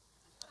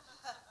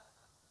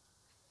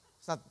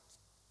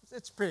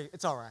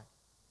 It's all right.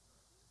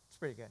 It's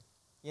pretty good,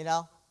 you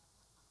know?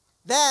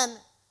 Then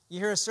you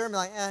hear a sermon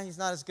like, he's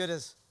not as good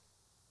as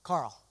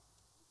Carl.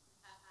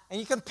 And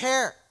you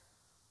compare.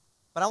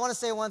 But I want to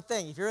say one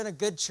thing. If you're in a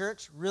good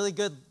church, really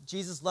good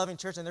Jesus-loving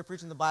church, and they're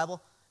preaching the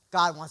Bible,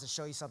 God wants to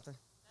show you something.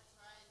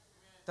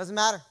 Doesn't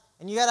matter.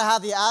 And you got to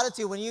have the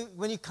attitude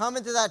when you come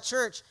into that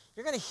church,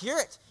 you're going to hear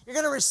it. You're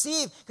going to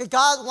receive, because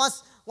God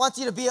wants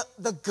you to be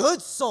the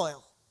good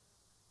soil.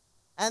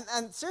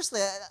 And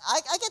seriously,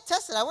 I get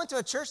tested. I went to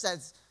a church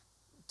that's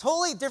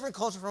totally different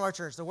culture from our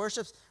church. The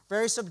worship's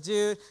very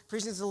subdued.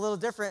 Preaching's a little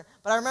different.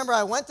 But I remember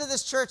I went to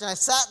this church and I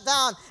sat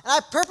down and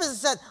I purposely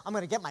said, I'm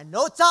going to get my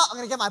notes out. I'm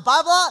going to get my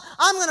Bible out.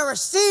 I'm going to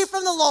receive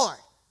from the Lord.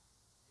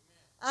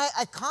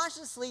 I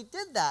consciously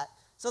did that.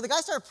 So the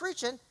guy started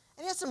preaching and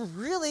he had some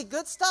really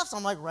good stuff. So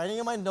I'm like writing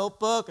in my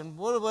notebook and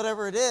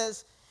whatever it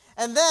is.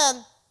 And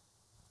then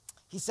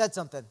he said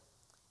something.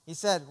 He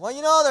said, well,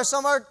 you know, there's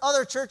some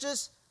other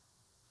churches,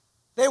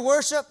 they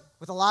worship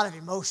with a lot of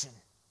emotion.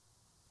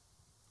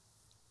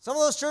 Some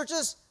of those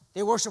churches,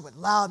 they worship with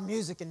loud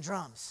music and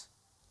drums.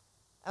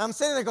 And I'm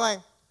sitting there going,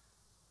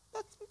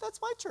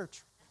 that's my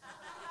church.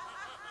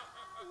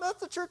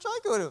 That's the church I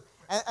go to.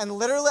 And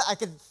literally, I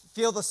could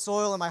feel the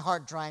soil in my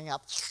heart drying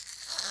up.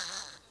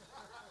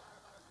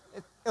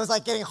 It was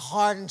like getting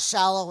hard and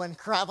shallow and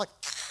crap. Like,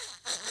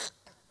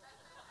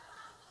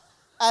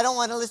 I don't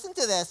want to listen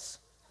to this,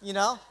 you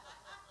know?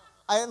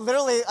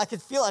 I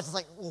could feel it. I was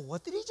like, well,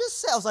 what did he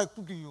just say? I was like,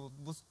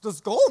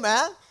 let's go,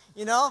 man.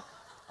 You know,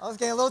 I was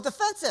getting a little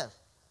defensive.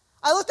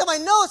 I looked at my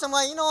notes. I'm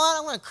like, you know what?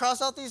 I'm going to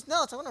cross out these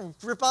notes. I'm going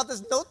to rip out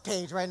this note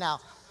page right now.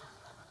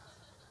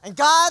 And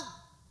God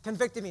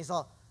convicted me.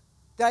 So,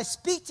 did I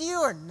speak to you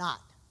or not?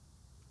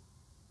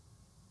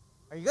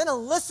 Are you going to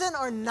listen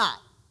or not?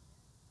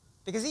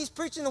 Because he's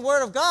preaching the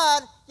word of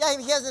God. Yeah,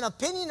 he has an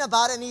opinion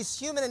about it, and he's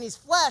human and he's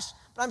flesh,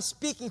 but I'm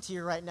speaking to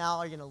you right now.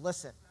 Are you going to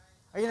listen?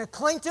 Are you going to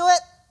cling to it?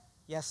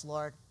 Yes,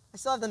 Lord. I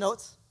still have the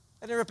notes.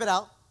 I didn't rip it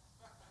out.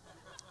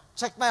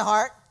 Check my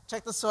heart.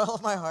 Check the soil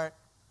of my heart.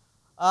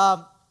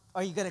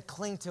 Are you going to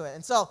cling to it?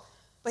 And so,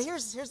 but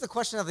here's the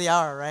question of the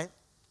hour, right?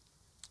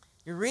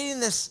 You're reading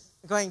this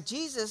going,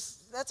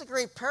 Jesus, that's a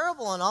great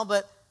parable and all,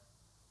 but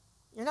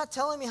you're not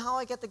telling me how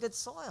I get the good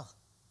soil.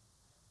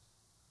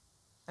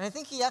 And I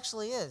think he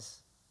actually is.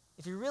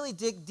 If you really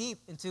dig deep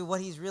into what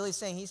he's really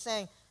saying, he's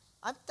saying,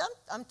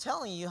 I'm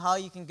telling you how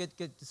you can get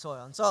good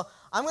soil. And so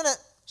I'm going to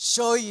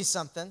show you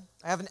something.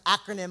 I have an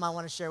acronym I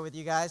want to share with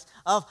you guys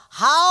of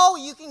how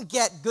you can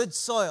get good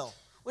soil,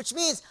 which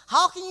means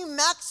how can you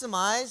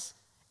maximize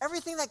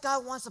everything that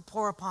God wants to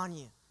pour upon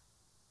you.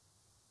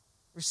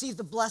 Receive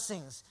the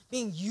blessings,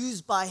 being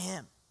used by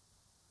him.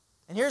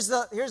 And here's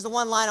the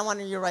one line I want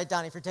you to write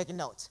down if you're taking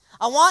notes.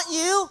 I want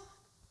you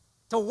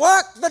to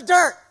work the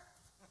dirt.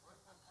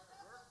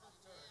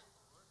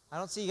 I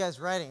don't see you guys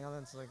writing.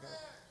 It's like,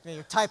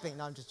 you're typing.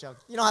 No, I'm just joking.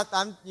 You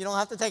don't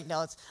have to take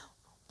notes.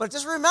 But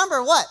just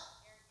remember what?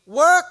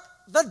 Work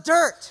the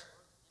dirt.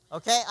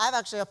 Okay? I have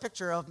actually a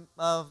picture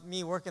of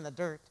me working the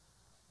dirt.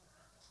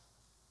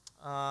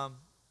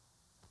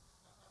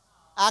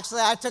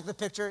 Actually, I took the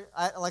picture.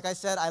 Like I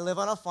said, I live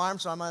on a farm,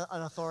 so I'm an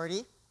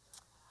authority.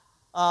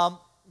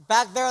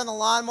 Back there on the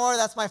lawnmower,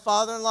 that's my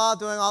father-in-law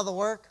doing all the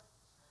work.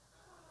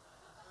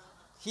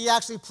 He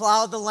actually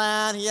plowed the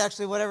land. He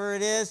actually, whatever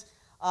it is.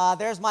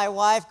 There's my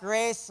wife,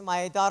 Grace,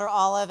 my daughter,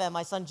 Olive, and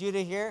my son,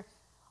 Judah here.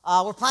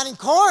 We're planting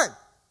corn.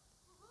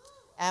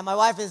 And my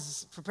wife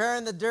is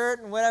preparing the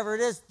dirt and whatever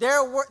it is.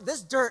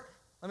 This dirt,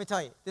 let me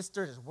tell you, this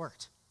dirt is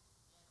worked.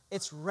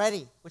 It's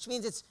ready, which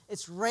means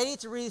it's ready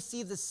to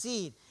receive the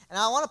seed. And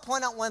I want to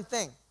point out one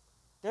thing.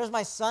 There's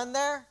my son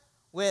there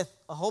with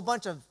a whole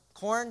bunch of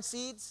corn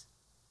seeds.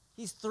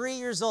 He's 3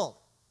 years old.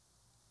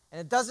 And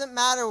it doesn't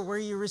matter where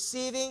you're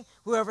receiving,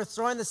 whoever's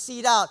throwing the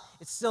seed out,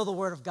 it's still the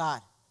word of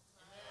God.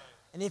 Amen.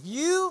 And if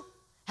you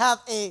have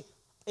a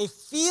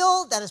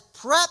field that is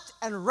prepped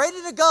and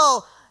ready to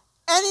go,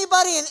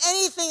 anybody and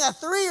anything, a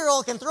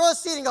 3-year-old can throw a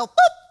seed and go,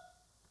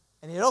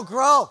 boop, and it'll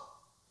grow. Amen.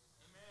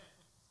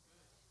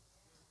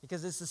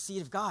 Because it's the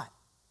seed of God.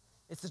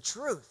 It's the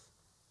truth.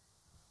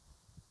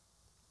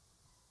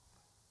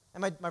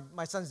 And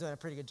my son's doing a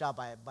pretty good job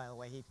by the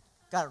way. He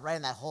got it right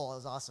in that hole. It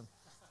was awesome.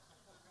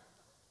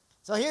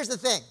 So here's the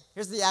thing.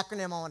 Here's the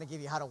acronym I want to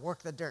give you, how to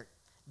work the dirt.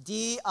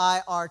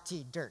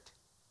 D-I-R-T, dirt.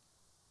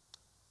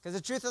 Because the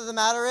truth of the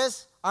matter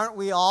is, aren't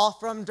we all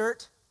from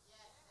dirt? Yes.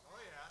 Oh,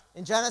 yeah.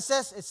 In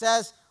Genesis, it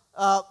says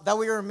that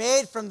we were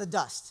made from the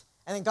dust.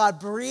 And then God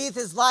breathed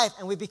his life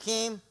and we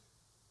became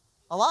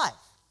alive,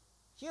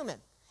 human.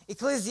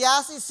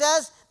 Ecclesiastes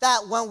says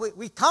that when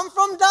we come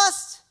from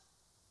dust,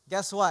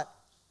 guess what?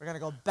 We're going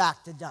to go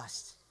back to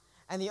dust.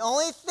 And the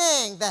only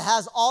thing that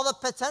has all the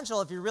potential,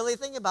 if you really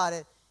think about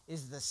it,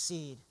 is the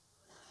seed.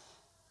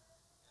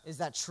 Is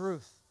that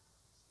truth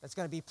that's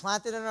going to be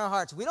planted in our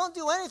hearts. We don't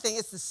do anything.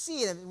 It's the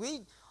seed.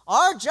 And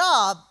our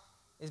job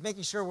is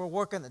making sure we're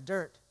working the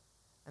dirt.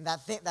 And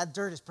that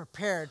dirt is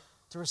prepared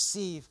to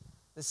receive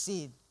the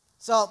seed.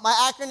 So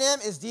my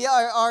acronym is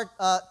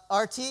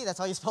D-I-R-T. That's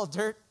how you spell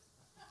dirt.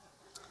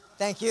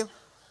 Thank you.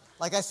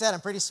 Like I said,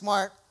 I'm pretty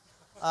smart.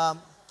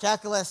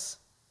 Calculus.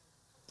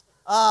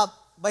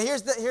 But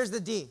here's the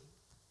D.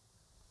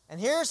 And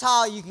here's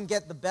how you can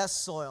get the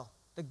best soil,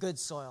 the good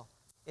soil.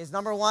 Is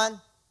number one,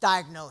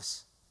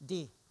 diagnose.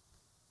 D.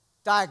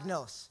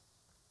 Diagnose.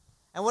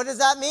 And what does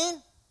that mean?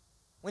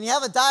 When you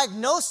have a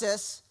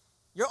diagnosis,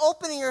 you're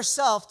opening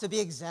yourself to be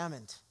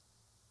examined.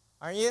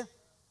 Aren't you?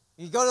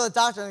 You go to the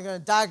doctor and they're going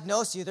to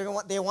diagnose you.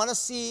 They want to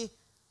see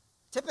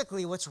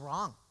typically what's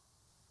wrong.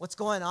 What's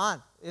going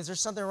on? Is there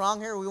something wrong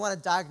here? We want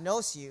to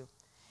diagnose you.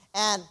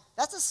 And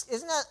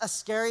isn't that a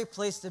scary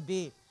place to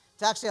be?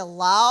 To actually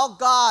allow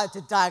God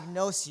to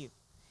diagnose you.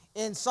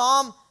 In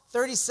Psalm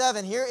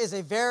 37, here is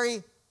a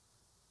very,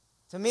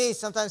 to me,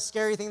 sometimes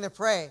scary thing to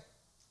pray.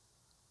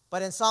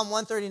 But in Psalm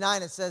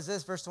 139, it says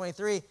this, verse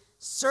 23,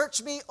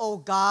 "Search me, O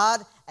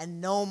God,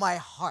 and know my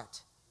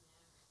heart.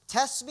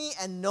 Test me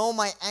and know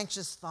my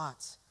anxious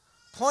thoughts.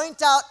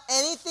 Point out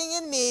anything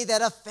in me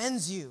that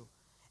offends you,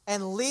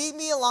 and lead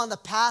me along the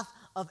path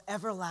of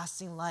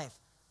everlasting life."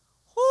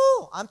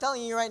 Whoo! I'm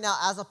telling you right now,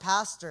 as a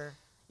pastor,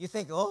 you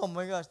think, oh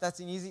my gosh, that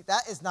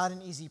is not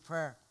an easy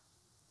prayer.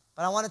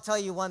 But I want to tell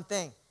you one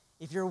thing.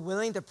 If you're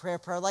willing to pray a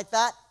prayer like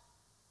that,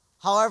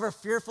 however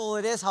fearful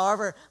it is,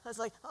 however, it's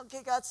like,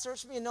 okay, God,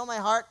 search me and know my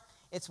heart.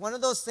 It's one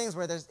of those things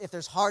where if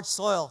there's hard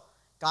soil,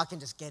 God can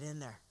just get in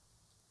there.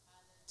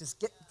 Just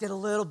get a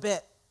little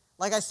bit.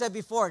 Like I said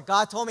before,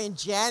 God told me in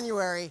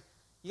January,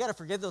 You got to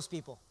forgive those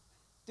people.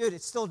 Dude,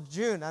 it's still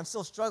June. I'm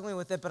still struggling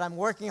with it, but I'm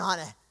working on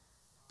it.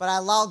 But I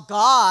allow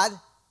God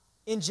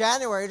in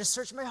January to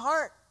search my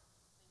heart.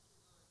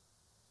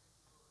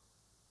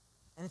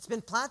 And it's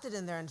been planted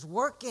in there, and it's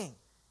working,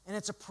 and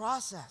it's a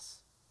process.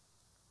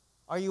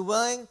 Are you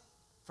willing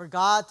for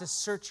God to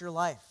search your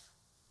life?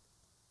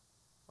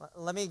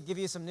 Let me give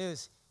you some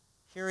news.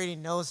 He already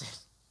knows it.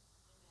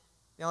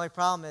 The only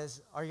problem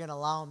is, are you going to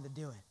allow him to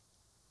do it?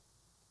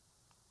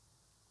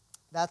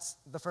 That's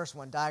the first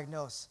one,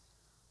 diagnose.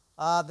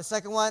 The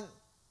second one,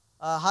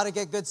 how to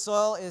get good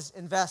soil, is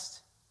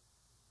invest.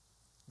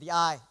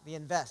 The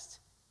invest.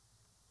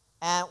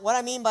 And what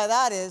I mean by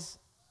that is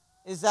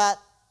that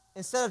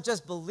instead of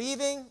just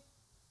believing,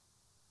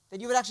 that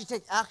you would actually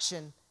take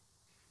action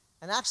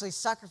and actually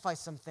sacrifice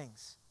some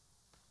things.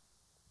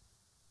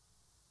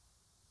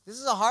 This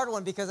is a hard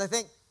one because I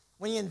think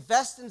when you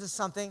invest into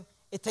something,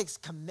 it takes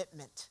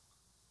commitment.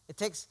 It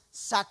takes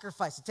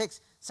sacrifice. It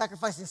takes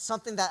sacrificing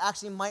something that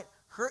actually might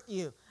hurt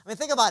you. I mean,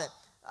 think about it.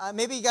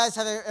 Maybe you guys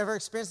have ever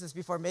experienced this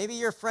before. Maybe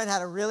your friend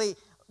had a really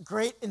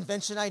great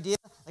invention idea,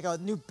 like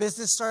a new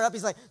business startup.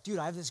 He's like, dude,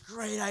 I have this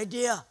great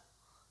idea.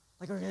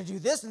 Like, we're going to do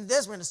this and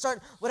this. We're going to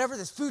start whatever,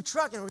 this food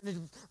truck, and we're going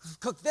to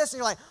cook this. And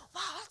you're like,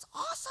 wow, that's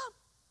awesome.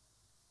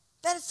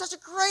 That is such a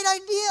great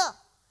idea.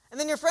 And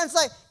then your friend's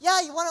like,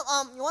 yeah, you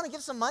want to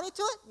give some money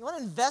to it? You want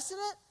to invest in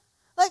it?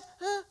 Like,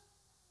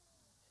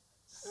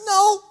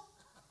 no.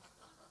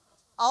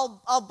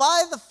 I'll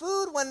buy the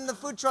food when the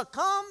food truck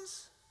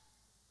comes,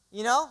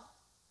 you know?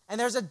 And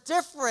there's a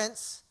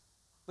difference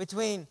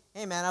between,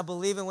 hey, man, I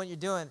believe in what you're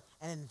doing,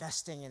 and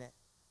investing in it.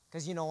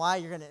 Because you know why?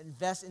 You're going to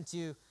invest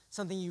into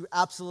something you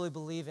absolutely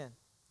believe in.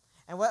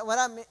 And what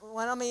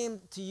I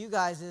mean to you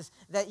guys is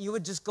that you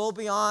would just go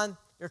beyond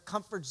your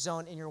comfort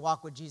zone in your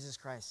walk with Jesus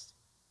Christ.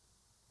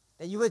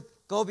 That you would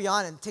go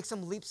beyond and take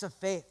some leaps of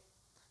faith.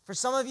 For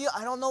some of you,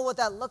 I don't know what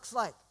that looks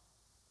like.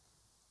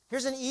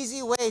 Here's an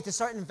easy way to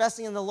start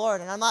investing in the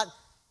Lord. And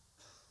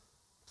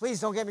please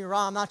don't get me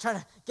wrong, I'm not trying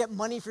to get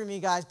money from you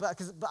guys,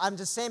 but I'm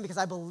just saying because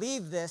I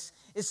believe this,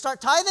 is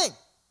start tithing.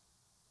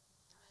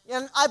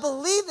 And I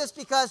believe this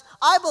because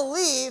I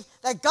believe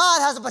that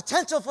God has a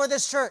potential for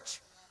this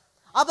church.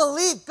 I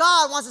believe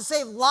God wants to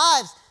save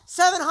lives.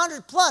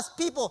 700 plus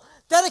people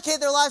dedicate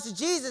their lives to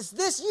Jesus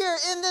this year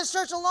in this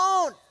church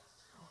alone.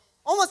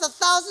 Almost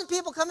 1,000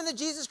 people coming to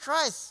Jesus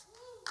Christ.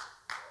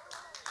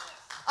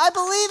 I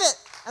believe it.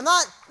 I'm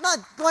not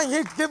going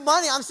here to give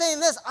money. I'm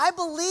saying this. I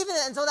believe in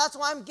it, and so that's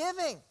why I'm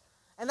giving.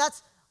 And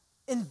that's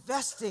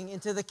investing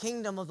into the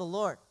kingdom of the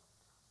Lord.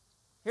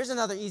 Here's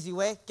another easy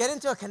way. Get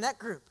into a connect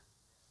group.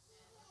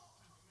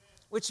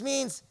 Which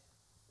means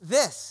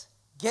this.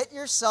 Get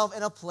yourself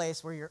in a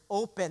place where you're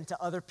open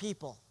to other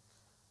people.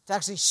 To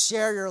actually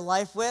share your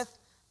life with.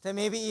 To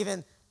maybe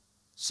even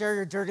share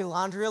your dirty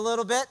laundry a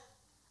little bit.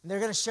 And they're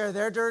going to share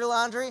their dirty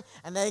laundry,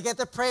 and they get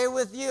to pray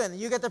with you, and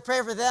you get to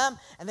pray for them,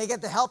 and they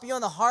get to help you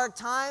in the hard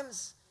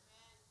times.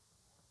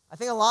 I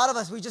think a lot of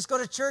us, we just go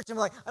to church, and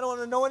we're like, I don't want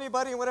to know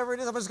anybody, and whatever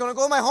it is, I'm just going to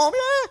go to my home,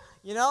 yeah,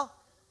 you know?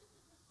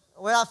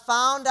 What I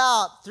found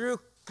out through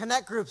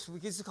connect groups, we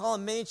used to call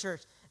them mini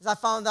church, is I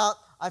found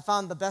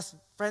the best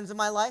friends in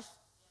my life.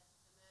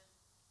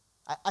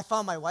 I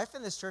found my wife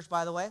in this church,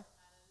 by the way,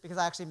 because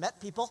I actually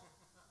met people.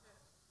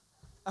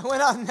 I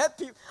went out and met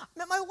people. I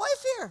met my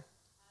wife here.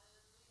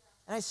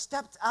 And I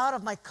stepped out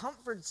of my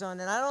comfort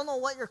zone. And I don't know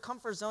what your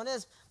comfort zone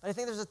is, but I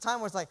think there's a time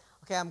where it's like,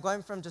 okay, I'm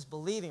going from just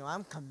believing.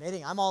 I'm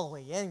committing. I'm all the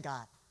way in,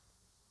 God.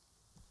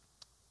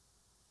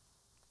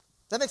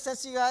 Does that make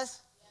sense to you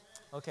guys?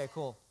 Yeah. Okay,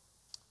 cool.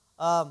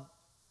 And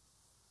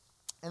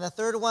the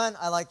third one,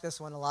 I like this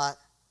one a lot.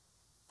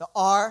 The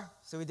R,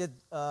 so we did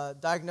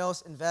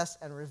diagnose, invest,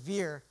 and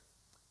revere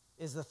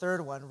is the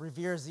third one.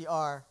 Revere is the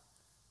R.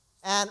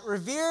 And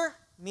revere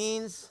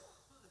means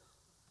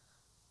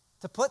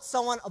to put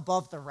someone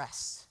above the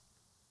rest.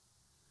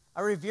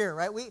 I revere,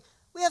 right? We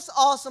have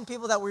awesome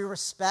people that we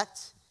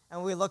respect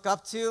and we look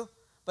up to,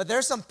 but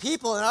there's some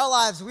people in our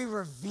lives we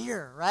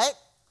revere, right?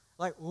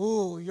 Like,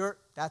 ooh,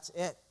 that's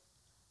it.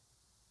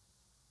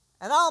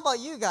 And I don't know about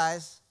you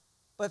guys,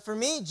 but for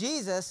me,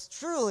 Jesus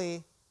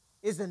truly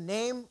is the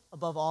name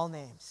above all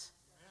names.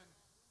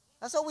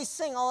 That's what we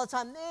sing all the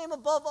time, name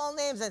above all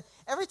names. And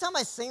every time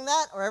I sing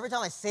that, or every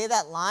time I say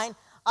that line,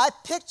 I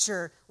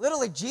picture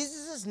literally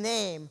Jesus'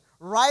 name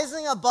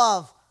rising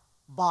above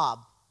Bob,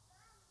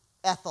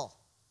 Ethel,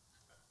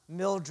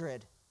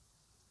 Mildred,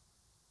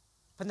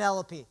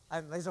 Penelope.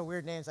 These are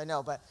weird names, I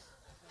know, but,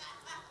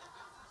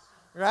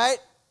 right?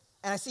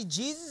 And I see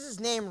Jesus'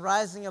 name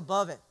rising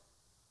above it.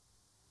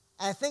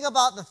 And I think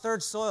about the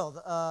third soil,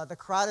 the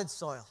crowded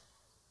soil.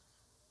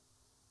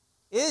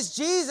 Is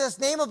Jesus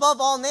name above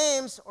all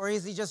names, or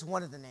is he just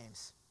one of the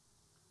names?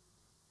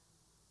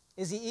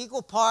 Is he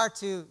equal par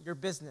to your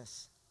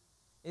business?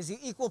 Is he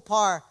equal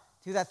par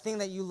to that thing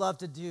that you love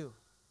to do?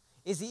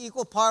 Is he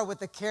equal par with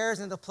the cares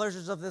and the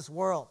pleasures of this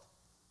world?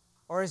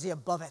 Or is he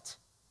above it?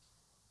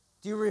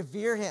 Do you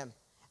revere him?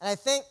 And I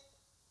think,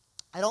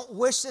 I don't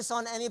wish this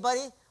on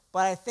anybody,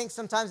 but I think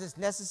sometimes it's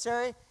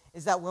necessary,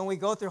 is that when we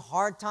go through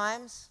hard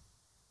times,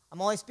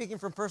 I'm only speaking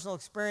from personal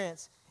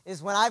experience,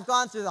 is when I've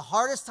gone through the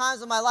hardest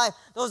times of my life,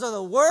 those are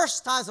the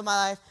worst times of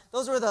my life.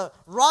 Those were the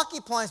rocky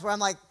points where I'm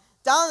like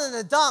down in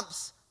the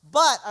dumps.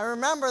 But I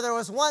remember there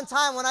was one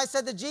time when I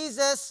said to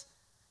Jesus,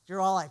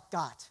 you're all I've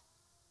got.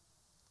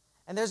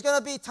 And there's going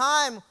to be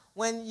time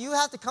when you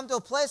have to come to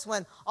a place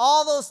when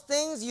all those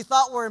things you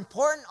thought were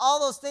important, all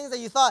those things that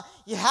you thought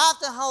you have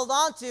to hold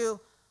on to,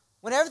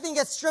 when everything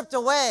gets stripped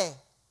away,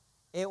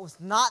 it was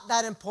not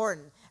that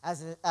important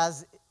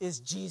as is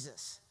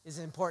Jesus is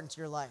important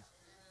to your life.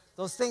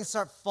 Those things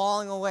start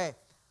falling away.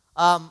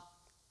 I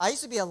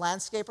used to be a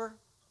landscaper.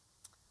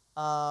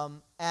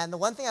 And the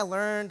one thing I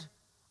learned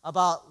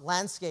about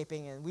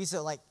landscaping, and we used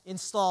to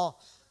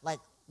install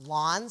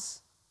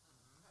lawns.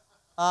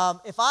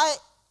 If I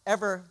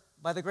ever,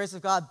 by the grace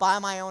of God, buy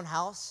my own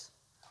house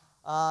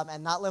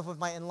and not live with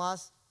my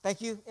in-laws,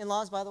 thank you,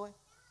 in-laws, by the way.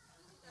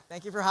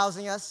 Thank you for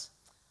housing us.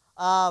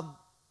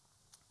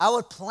 I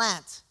would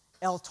plant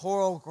El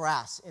Toro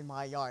grass in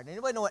my yard.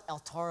 Anybody know what El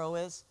Toro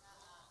is?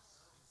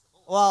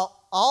 Well,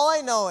 all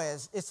I know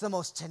is it's the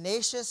most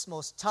tenacious,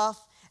 most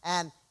tough,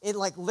 and it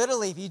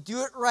literally, if you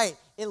do it right,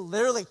 it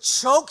literally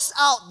chokes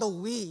out the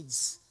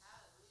weeds.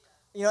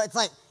 You know, it's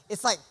like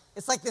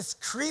this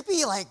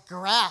creepy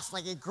grass.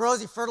 It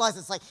grows, you fertilize,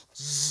 it's like,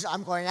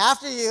 I'm going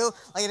after you.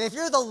 And if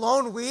you're the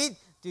lone weed,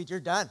 dude, you're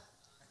done.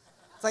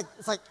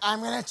 It's like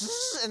I'm gonna,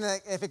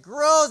 and if it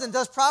grows and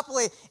does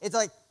properly, it's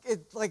like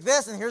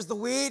this, and here's the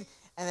weed,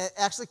 and it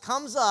actually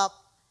comes up,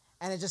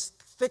 and it just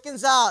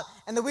thickens out,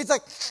 and the weed's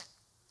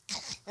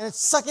and it's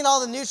sucking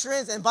all the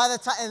nutrients, and by the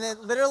time, and it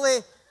literally,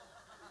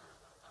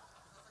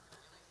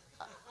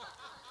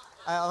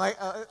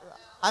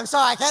 I'm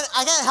sorry, I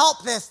can't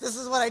help this. This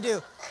is what I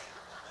do.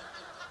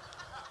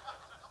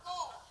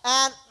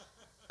 And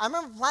I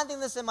remember planting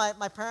this in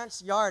my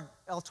parents' yard,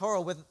 El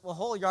Toro, with a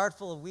whole yard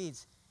full of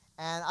weeds.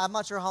 And I'm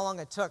not sure how long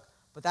it took,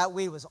 but that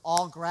weed was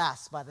all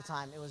grass by the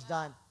time it was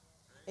done.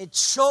 It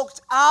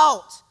choked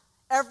out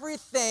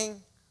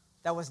everything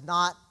that was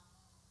not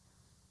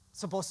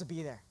supposed to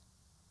be there.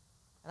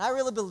 And I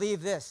really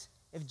believe this.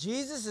 If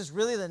Jesus is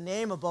really the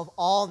name above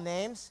all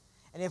names,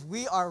 and if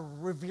we are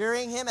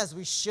revering him as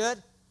we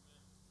should,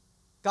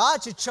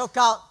 God should choke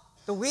out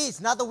the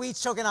weeds, not the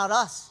weeds choking out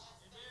us.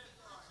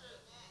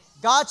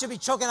 God should be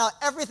choking out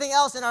everything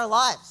else in our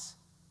lives.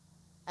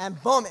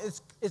 And boom,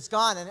 it's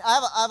gone. And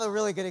I have a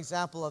really good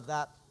example of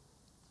that.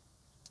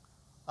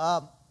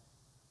 Am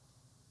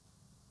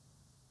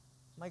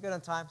I good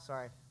on time?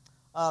 Sorry.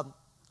 I'm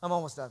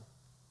almost done.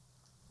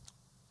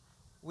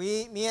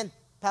 Me and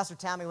Pastor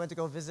Tammy went to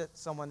go visit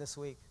someone this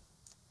week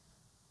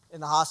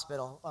in the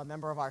hospital, a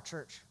member of our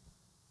church.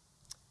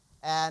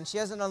 And she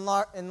has an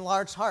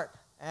enlarged heart,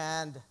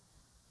 and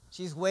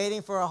she's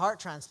waiting for a heart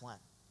transplant.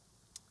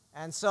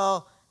 And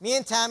so me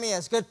and Tammy,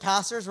 as good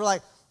pastors, were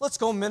like, let's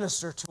go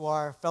minister to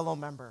our fellow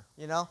member,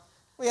 you know?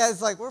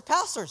 We're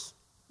pastors.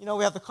 You know,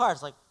 we have the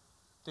cards.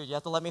 Dude, you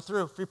have to let me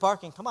through. Free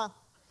parking, come on.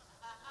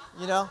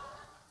 You know?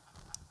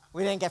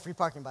 We didn't get free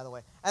parking, by the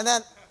way. And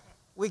then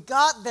we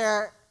got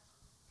there,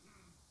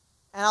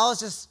 and I was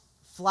just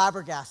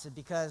flabbergasted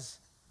because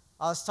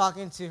I was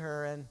talking to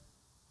her, and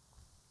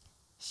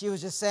she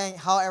was just saying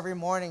how every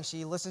morning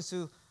she listens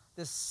to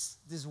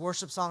these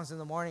worship songs in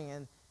the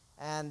morning,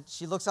 and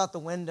she looks out the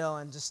window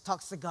and just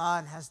talks to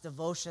God and has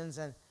devotions.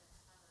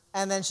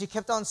 And then she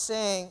kept on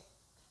saying,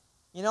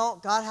 you know,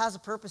 God has a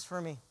purpose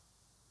for me.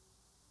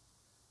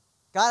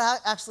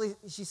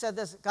 She said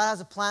this, God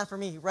has a plan for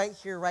me right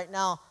here, right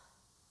now.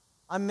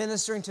 I'm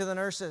ministering to the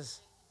nurses.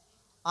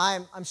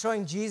 I'm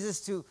showing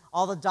Jesus to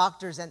all the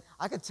doctors. And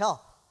I could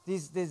tell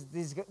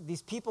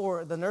these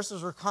people, the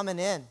nurses were coming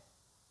in.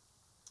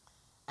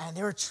 And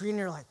they were treating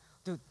her like,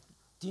 dude,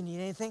 do you need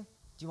anything?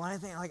 Do you want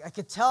anything? I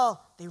could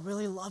tell they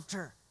really loved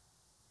her.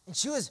 And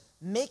she was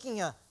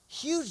making a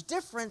huge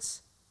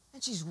difference,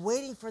 and she's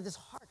waiting for this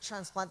heart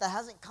transplant that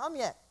hasn't come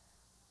yet.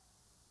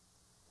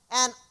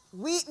 And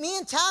me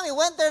and Tammy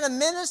went there to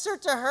minister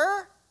to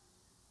her.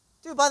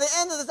 Dude, by the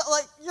end of the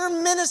you're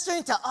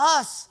ministering to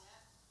us.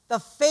 The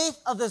faith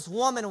of this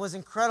woman was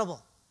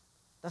incredible.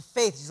 The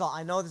faith. She's like,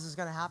 I know this is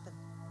going to happen.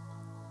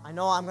 I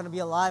know I'm going to be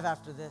alive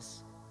after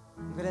this.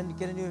 I'm going to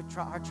get a new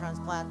heart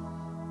transplant.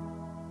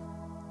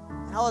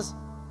 And I was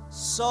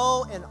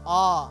so in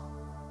awe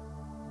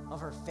of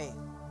her faith.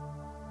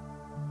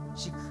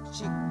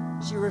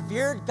 She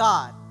revered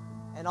God,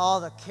 and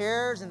all the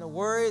cares and the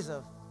worries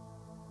of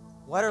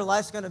what her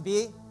life's going to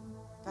be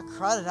got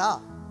crowded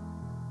out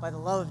by the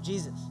love of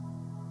Jesus.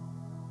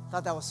 I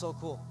thought that was so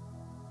cool.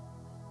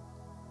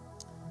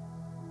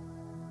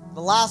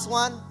 The last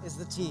one is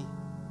the T.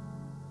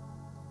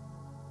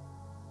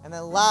 And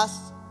the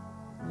last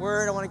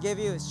word I want to give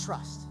you is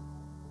trust.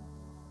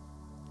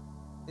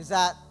 Is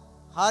that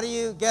how do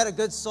you get a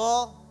good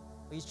soul?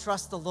 Well, you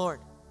trust the Lord.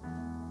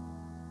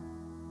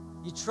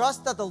 You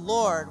trust that the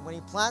Lord, when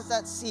he plants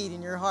that seed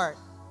in your heart,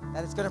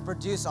 that it's going to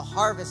produce a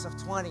harvest of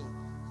 20,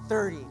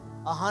 30,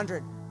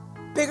 100,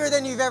 bigger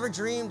than you've ever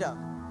dreamed of.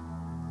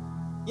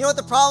 You know what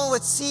the problem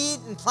with seed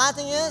and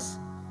planting is?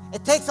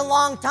 It takes a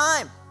long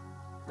time,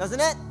 doesn't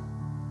it?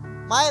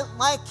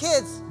 my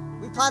kids,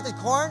 we planted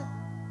corn.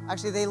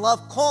 Actually, they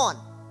love corn.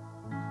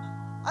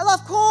 I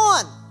love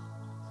corn.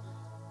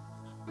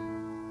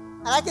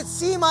 And I could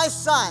see my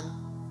son.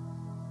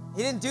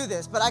 He didn't do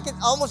this, but I could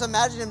almost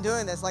imagine him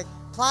doing this, like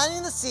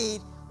planting the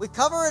seed. We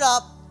cover it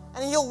up,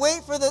 and he'll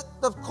wait for the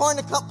corn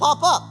to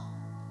pop up.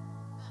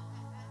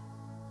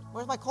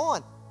 Where's my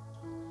corn?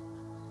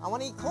 I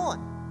want to eat corn.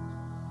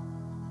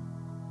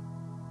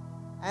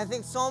 And I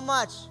think so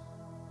much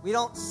we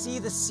don't see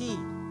the seed,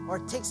 or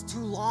it takes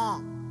too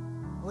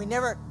long. We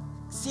never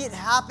see it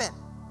happen.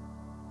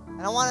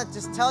 And I want to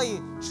just tell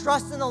you,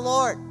 trust in the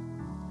Lord.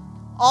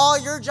 All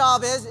your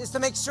job is to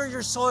make sure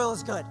your soil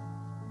is good.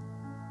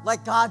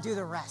 Let God do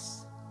the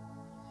rest.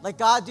 Let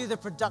God do the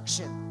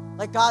production.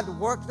 Let God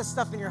work the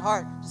stuff in your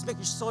heart. Just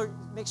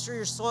make sure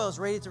your soil is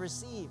ready to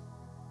receive.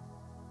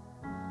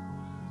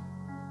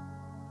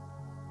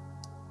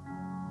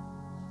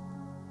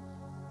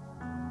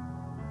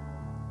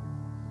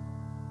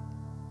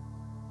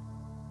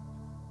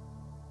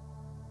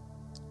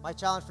 My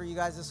challenge for you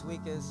guys this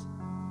week is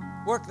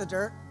work the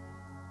dirt.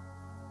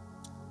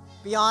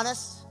 Be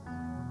honest.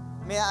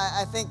 I mean,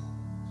 I think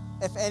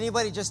if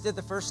anybody just did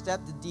the first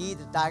step, the D,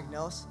 to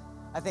diagnose,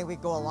 I think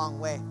we'd go a long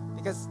way,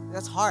 because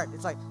that's hard.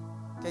 It's like,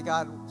 okay,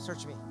 God,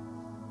 search me.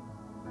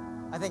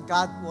 I think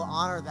God will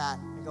honor that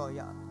and go,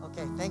 yeah,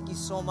 okay, thank you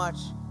so much.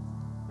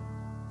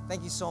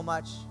 Thank you so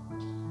much.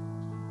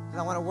 Because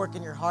I want to work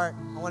in your heart.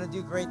 I want to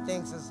do great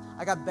things, because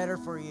I got better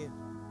for you.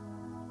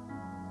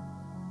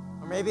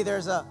 Or maybe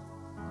there's a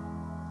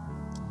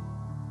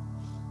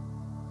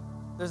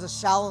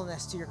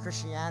shallowness to your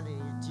Christianity,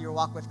 to your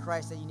walk with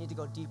Christ, that you need to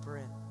go deeper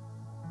in.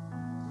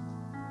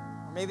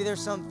 Or maybe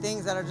there's some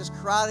things that are just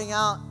crowding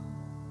out.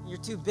 You're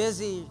too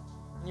busy,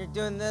 and you're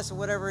doing this or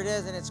whatever it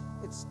is, and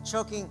it's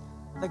choking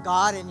the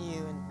God in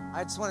you. And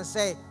I just want to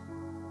say,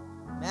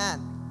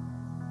 man,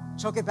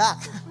 choke it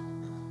back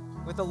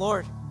with the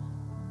Lord.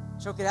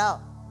 Choke it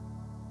out.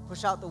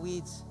 Push out the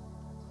weeds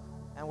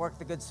and work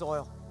the good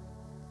soil.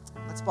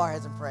 Let's bow our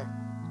heads and pray.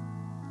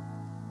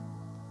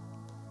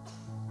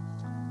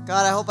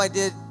 God, I hope I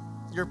did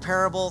your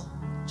parable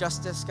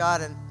justice,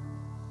 God. And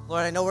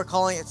Lord, I know we're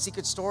calling it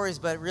secret stories,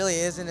 but it really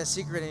isn't a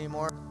secret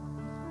anymore,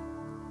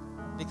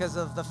 because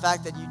of the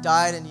fact that you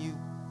died and you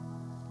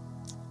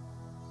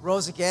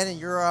rose again, and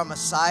you're our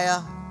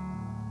Messiah.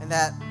 And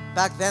that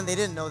back then they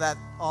didn't know that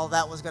all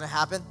that was going to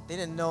happen. They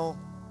didn't know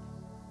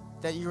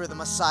that you were the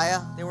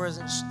Messiah. They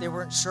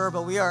weren't sure,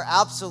 but we are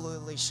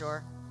absolutely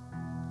sure.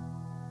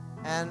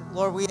 And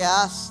Lord, we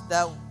ask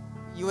that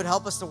you would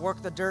help us to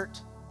work the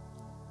dirt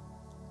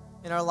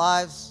in our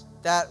lives,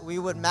 that we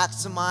would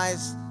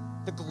maximize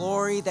the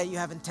glory that you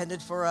have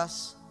intended for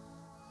us,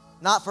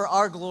 not for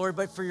our glory,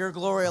 but for your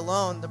glory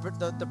alone,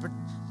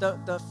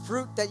 the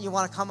fruit that you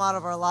want to come out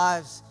of our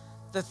lives,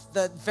 the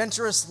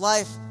adventurous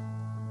life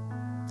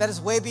that is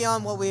way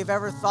beyond what we've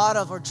ever thought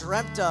of or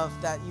dreamt of,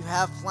 that you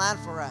have planned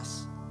for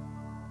us.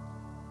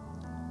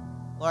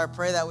 Lord, I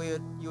pray that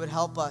you would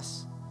help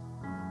us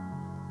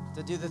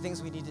to do the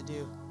things we need to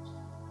do,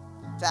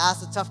 to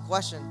ask the tough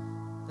question,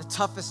 the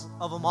toughest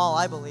of them all,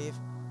 I believe.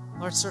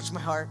 Lord, search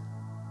my heart.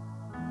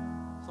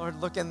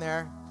 Lord, look in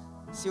there,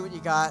 see what you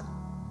got,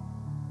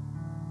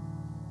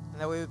 and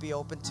that we would be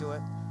open to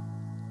it.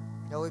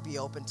 That we'd be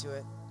open to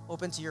it,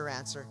 open to your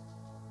answer.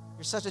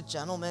 You're such a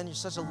gentleman. You're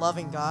such a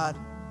loving God.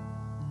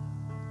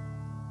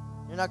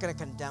 You're not going to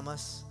condemn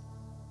us.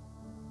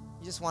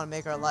 You just want to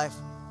make our life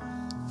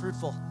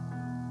fruitful.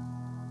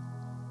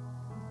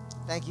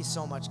 Thank you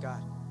so much,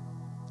 God.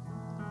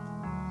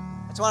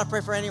 I just want to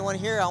pray for anyone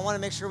here. I want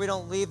to make sure we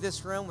don't leave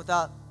this room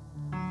without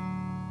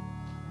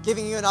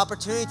giving you an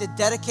opportunity to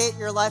dedicate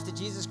your life to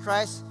Jesus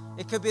Christ.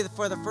 It could be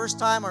for the first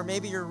time, or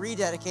maybe you're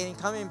rededicating,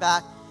 coming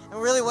back. And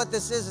really what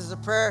this is a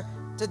prayer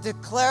to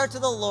declare to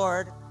the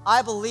Lord,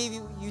 I believe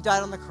you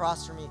died on the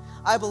cross for me.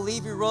 I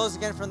believe you rose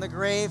again from the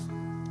grave.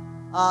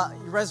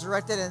 You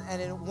resurrected,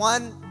 and in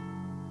one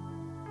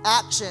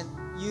action,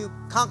 you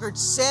conquered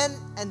sin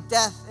and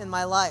death in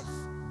my life.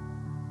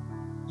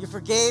 You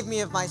forgave me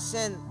of my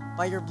sin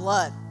by your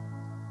blood.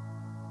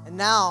 And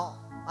now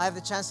I have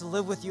the chance to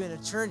live with you in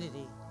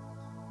eternity.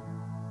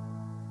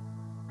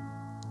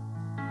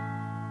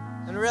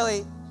 And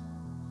really,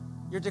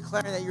 you're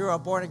declaring that you're a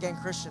born-again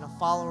Christian, a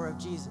follower of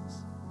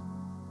Jesus.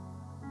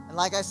 And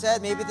like I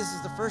said, maybe this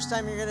is the first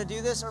time you're going to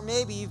do this, or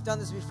maybe you've done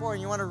this before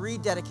and you want to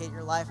rededicate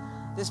your life.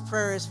 This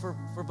prayer is for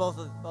both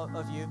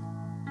of you.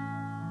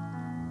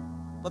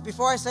 But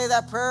before I say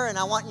that prayer, and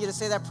I want you to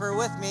say that prayer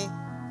with me,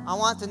 I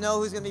want to know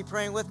who's going to be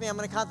praying with me. I'm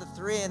going to count to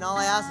 3, and all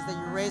I ask is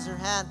that you raise your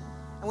hand.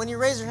 And when you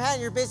raise your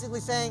hand, you're basically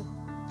saying,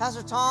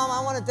 Pastor Tom,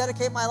 I want to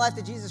dedicate my life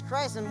to Jesus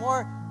Christ. And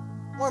more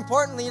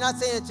importantly, you're not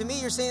saying it to me,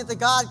 you're saying it to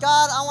God.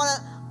 God,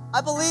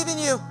 I believe in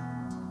you.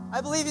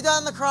 I believe you died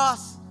on the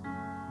cross.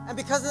 And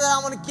because of that,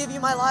 I want to give you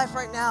my life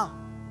right now.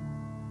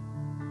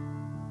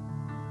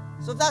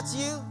 So if that's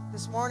you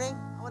this morning,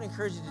 I want to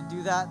encourage you to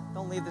do that.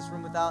 Don't leave this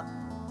room without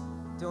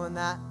doing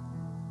that.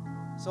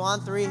 So on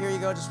 3, here you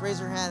go. Just raise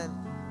your hand and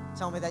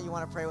tell me that you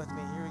want to pray with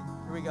me.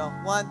 Here we go.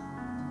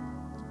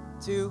 1,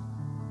 2,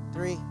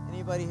 3.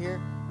 Anybody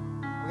here?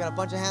 We got a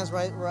bunch of hands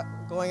right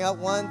going up.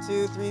 1,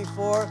 2, 3,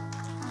 4,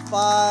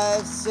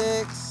 5,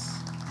 6,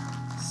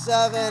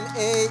 7,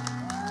 8,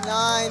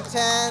 9,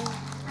 10.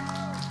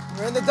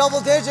 We're in the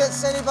double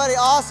digits. Anybody?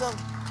 Awesome.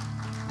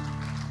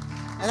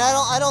 And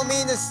I don't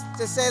mean this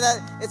to say that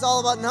it's all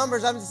about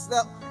numbers. I'm just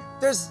that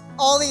there's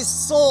all these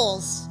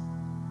souls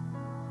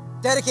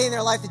dedicating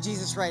their life to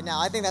Jesus right now.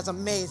 I think that's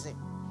amazing.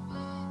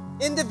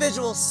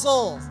 Individual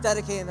souls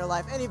dedicating their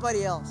life.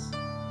 Anybody else?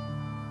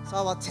 It's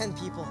all about 10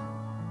 people.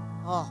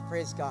 Oh,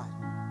 praise God.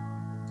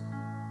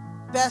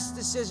 Best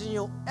decision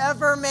you'll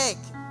ever make.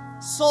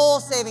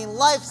 Soul-saving,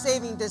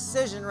 life-saving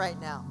decision right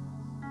now.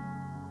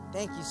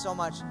 Thank you so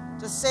much.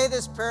 Just say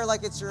this prayer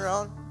like it's your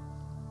own.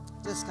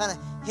 Just kind of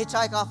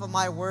hitchhike off of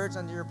my words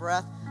under your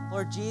breath.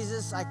 Lord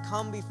Jesus, I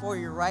come before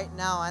you right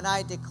now and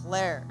I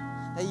declare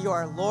that you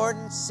are Lord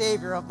and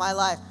Savior of my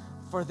life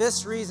for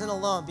this reason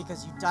alone,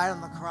 because you died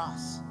on the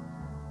cross.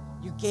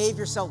 You gave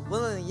yourself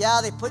willingly. Yeah,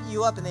 they put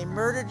you up and they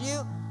murdered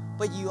you,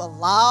 but you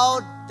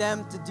allowed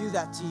them to do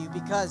that to you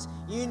because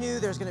you knew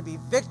there's going to be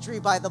victory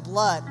by the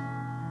blood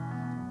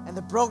and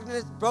the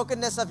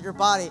brokenness of your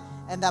body,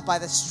 and that by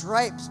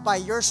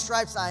your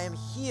stripes, I am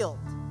healed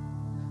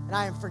and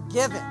I am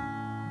forgiven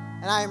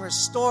and I am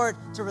restored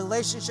to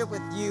relationship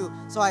with you.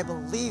 So I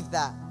believe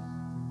that.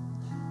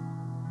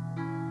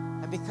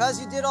 And because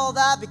you did all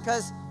that,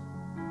 because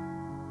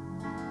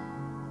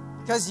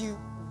you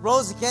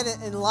rose again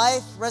in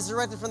life,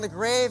 resurrected from the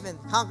grave, and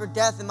conquered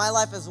death in my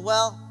life as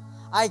well,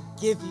 I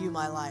give you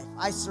my life.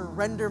 I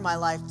surrender my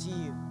life to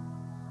you.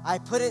 I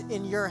put it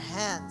in your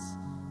hands.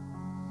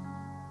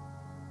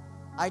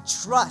 I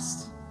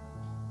trust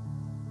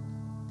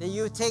that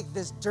you would take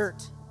this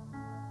dirt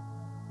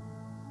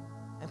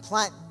and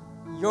plant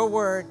your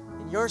word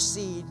and your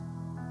seed,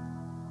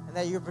 and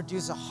that you would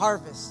produce a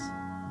harvest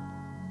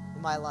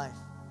in my life.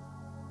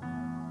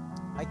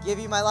 I give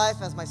you my life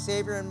as my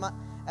Savior and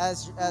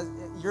as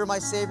you're my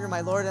Savior,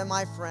 my Lord, and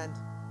my friend.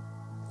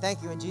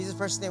 Thank you. In Jesus'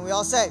 precious name, we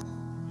all say,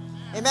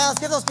 amen. Let's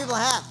give those people a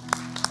hand.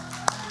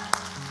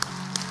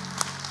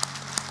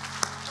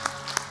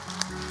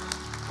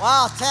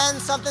 Wow,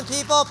 10-something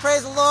people.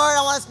 Praise the Lord.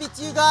 I want to speak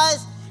to you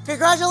guys.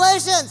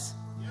 Congratulations.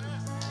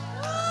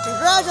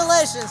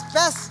 Congratulations.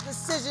 Best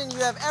decision you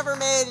have ever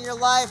made in your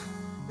life.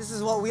 This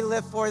is what we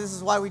live for. This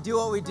is why we do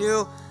what we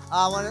do.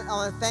 I want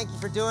to thank you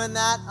for doing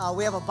that.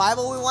 We have a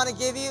Bible we want to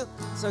give you.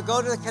 So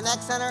go to the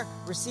Connect Center,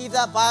 receive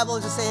that Bible,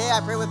 and just say, hey,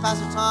 I pray with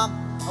Pastor Tom.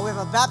 We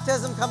have a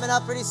baptism coming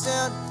up pretty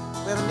soon.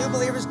 We have a new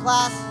believers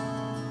class.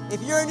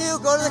 If you're new,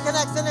 go to the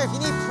Connect Center. If you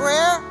need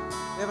prayer,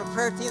 we have a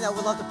prayer team that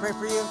would love to pray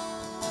for you.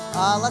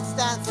 Let's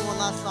stand and sing one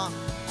last song.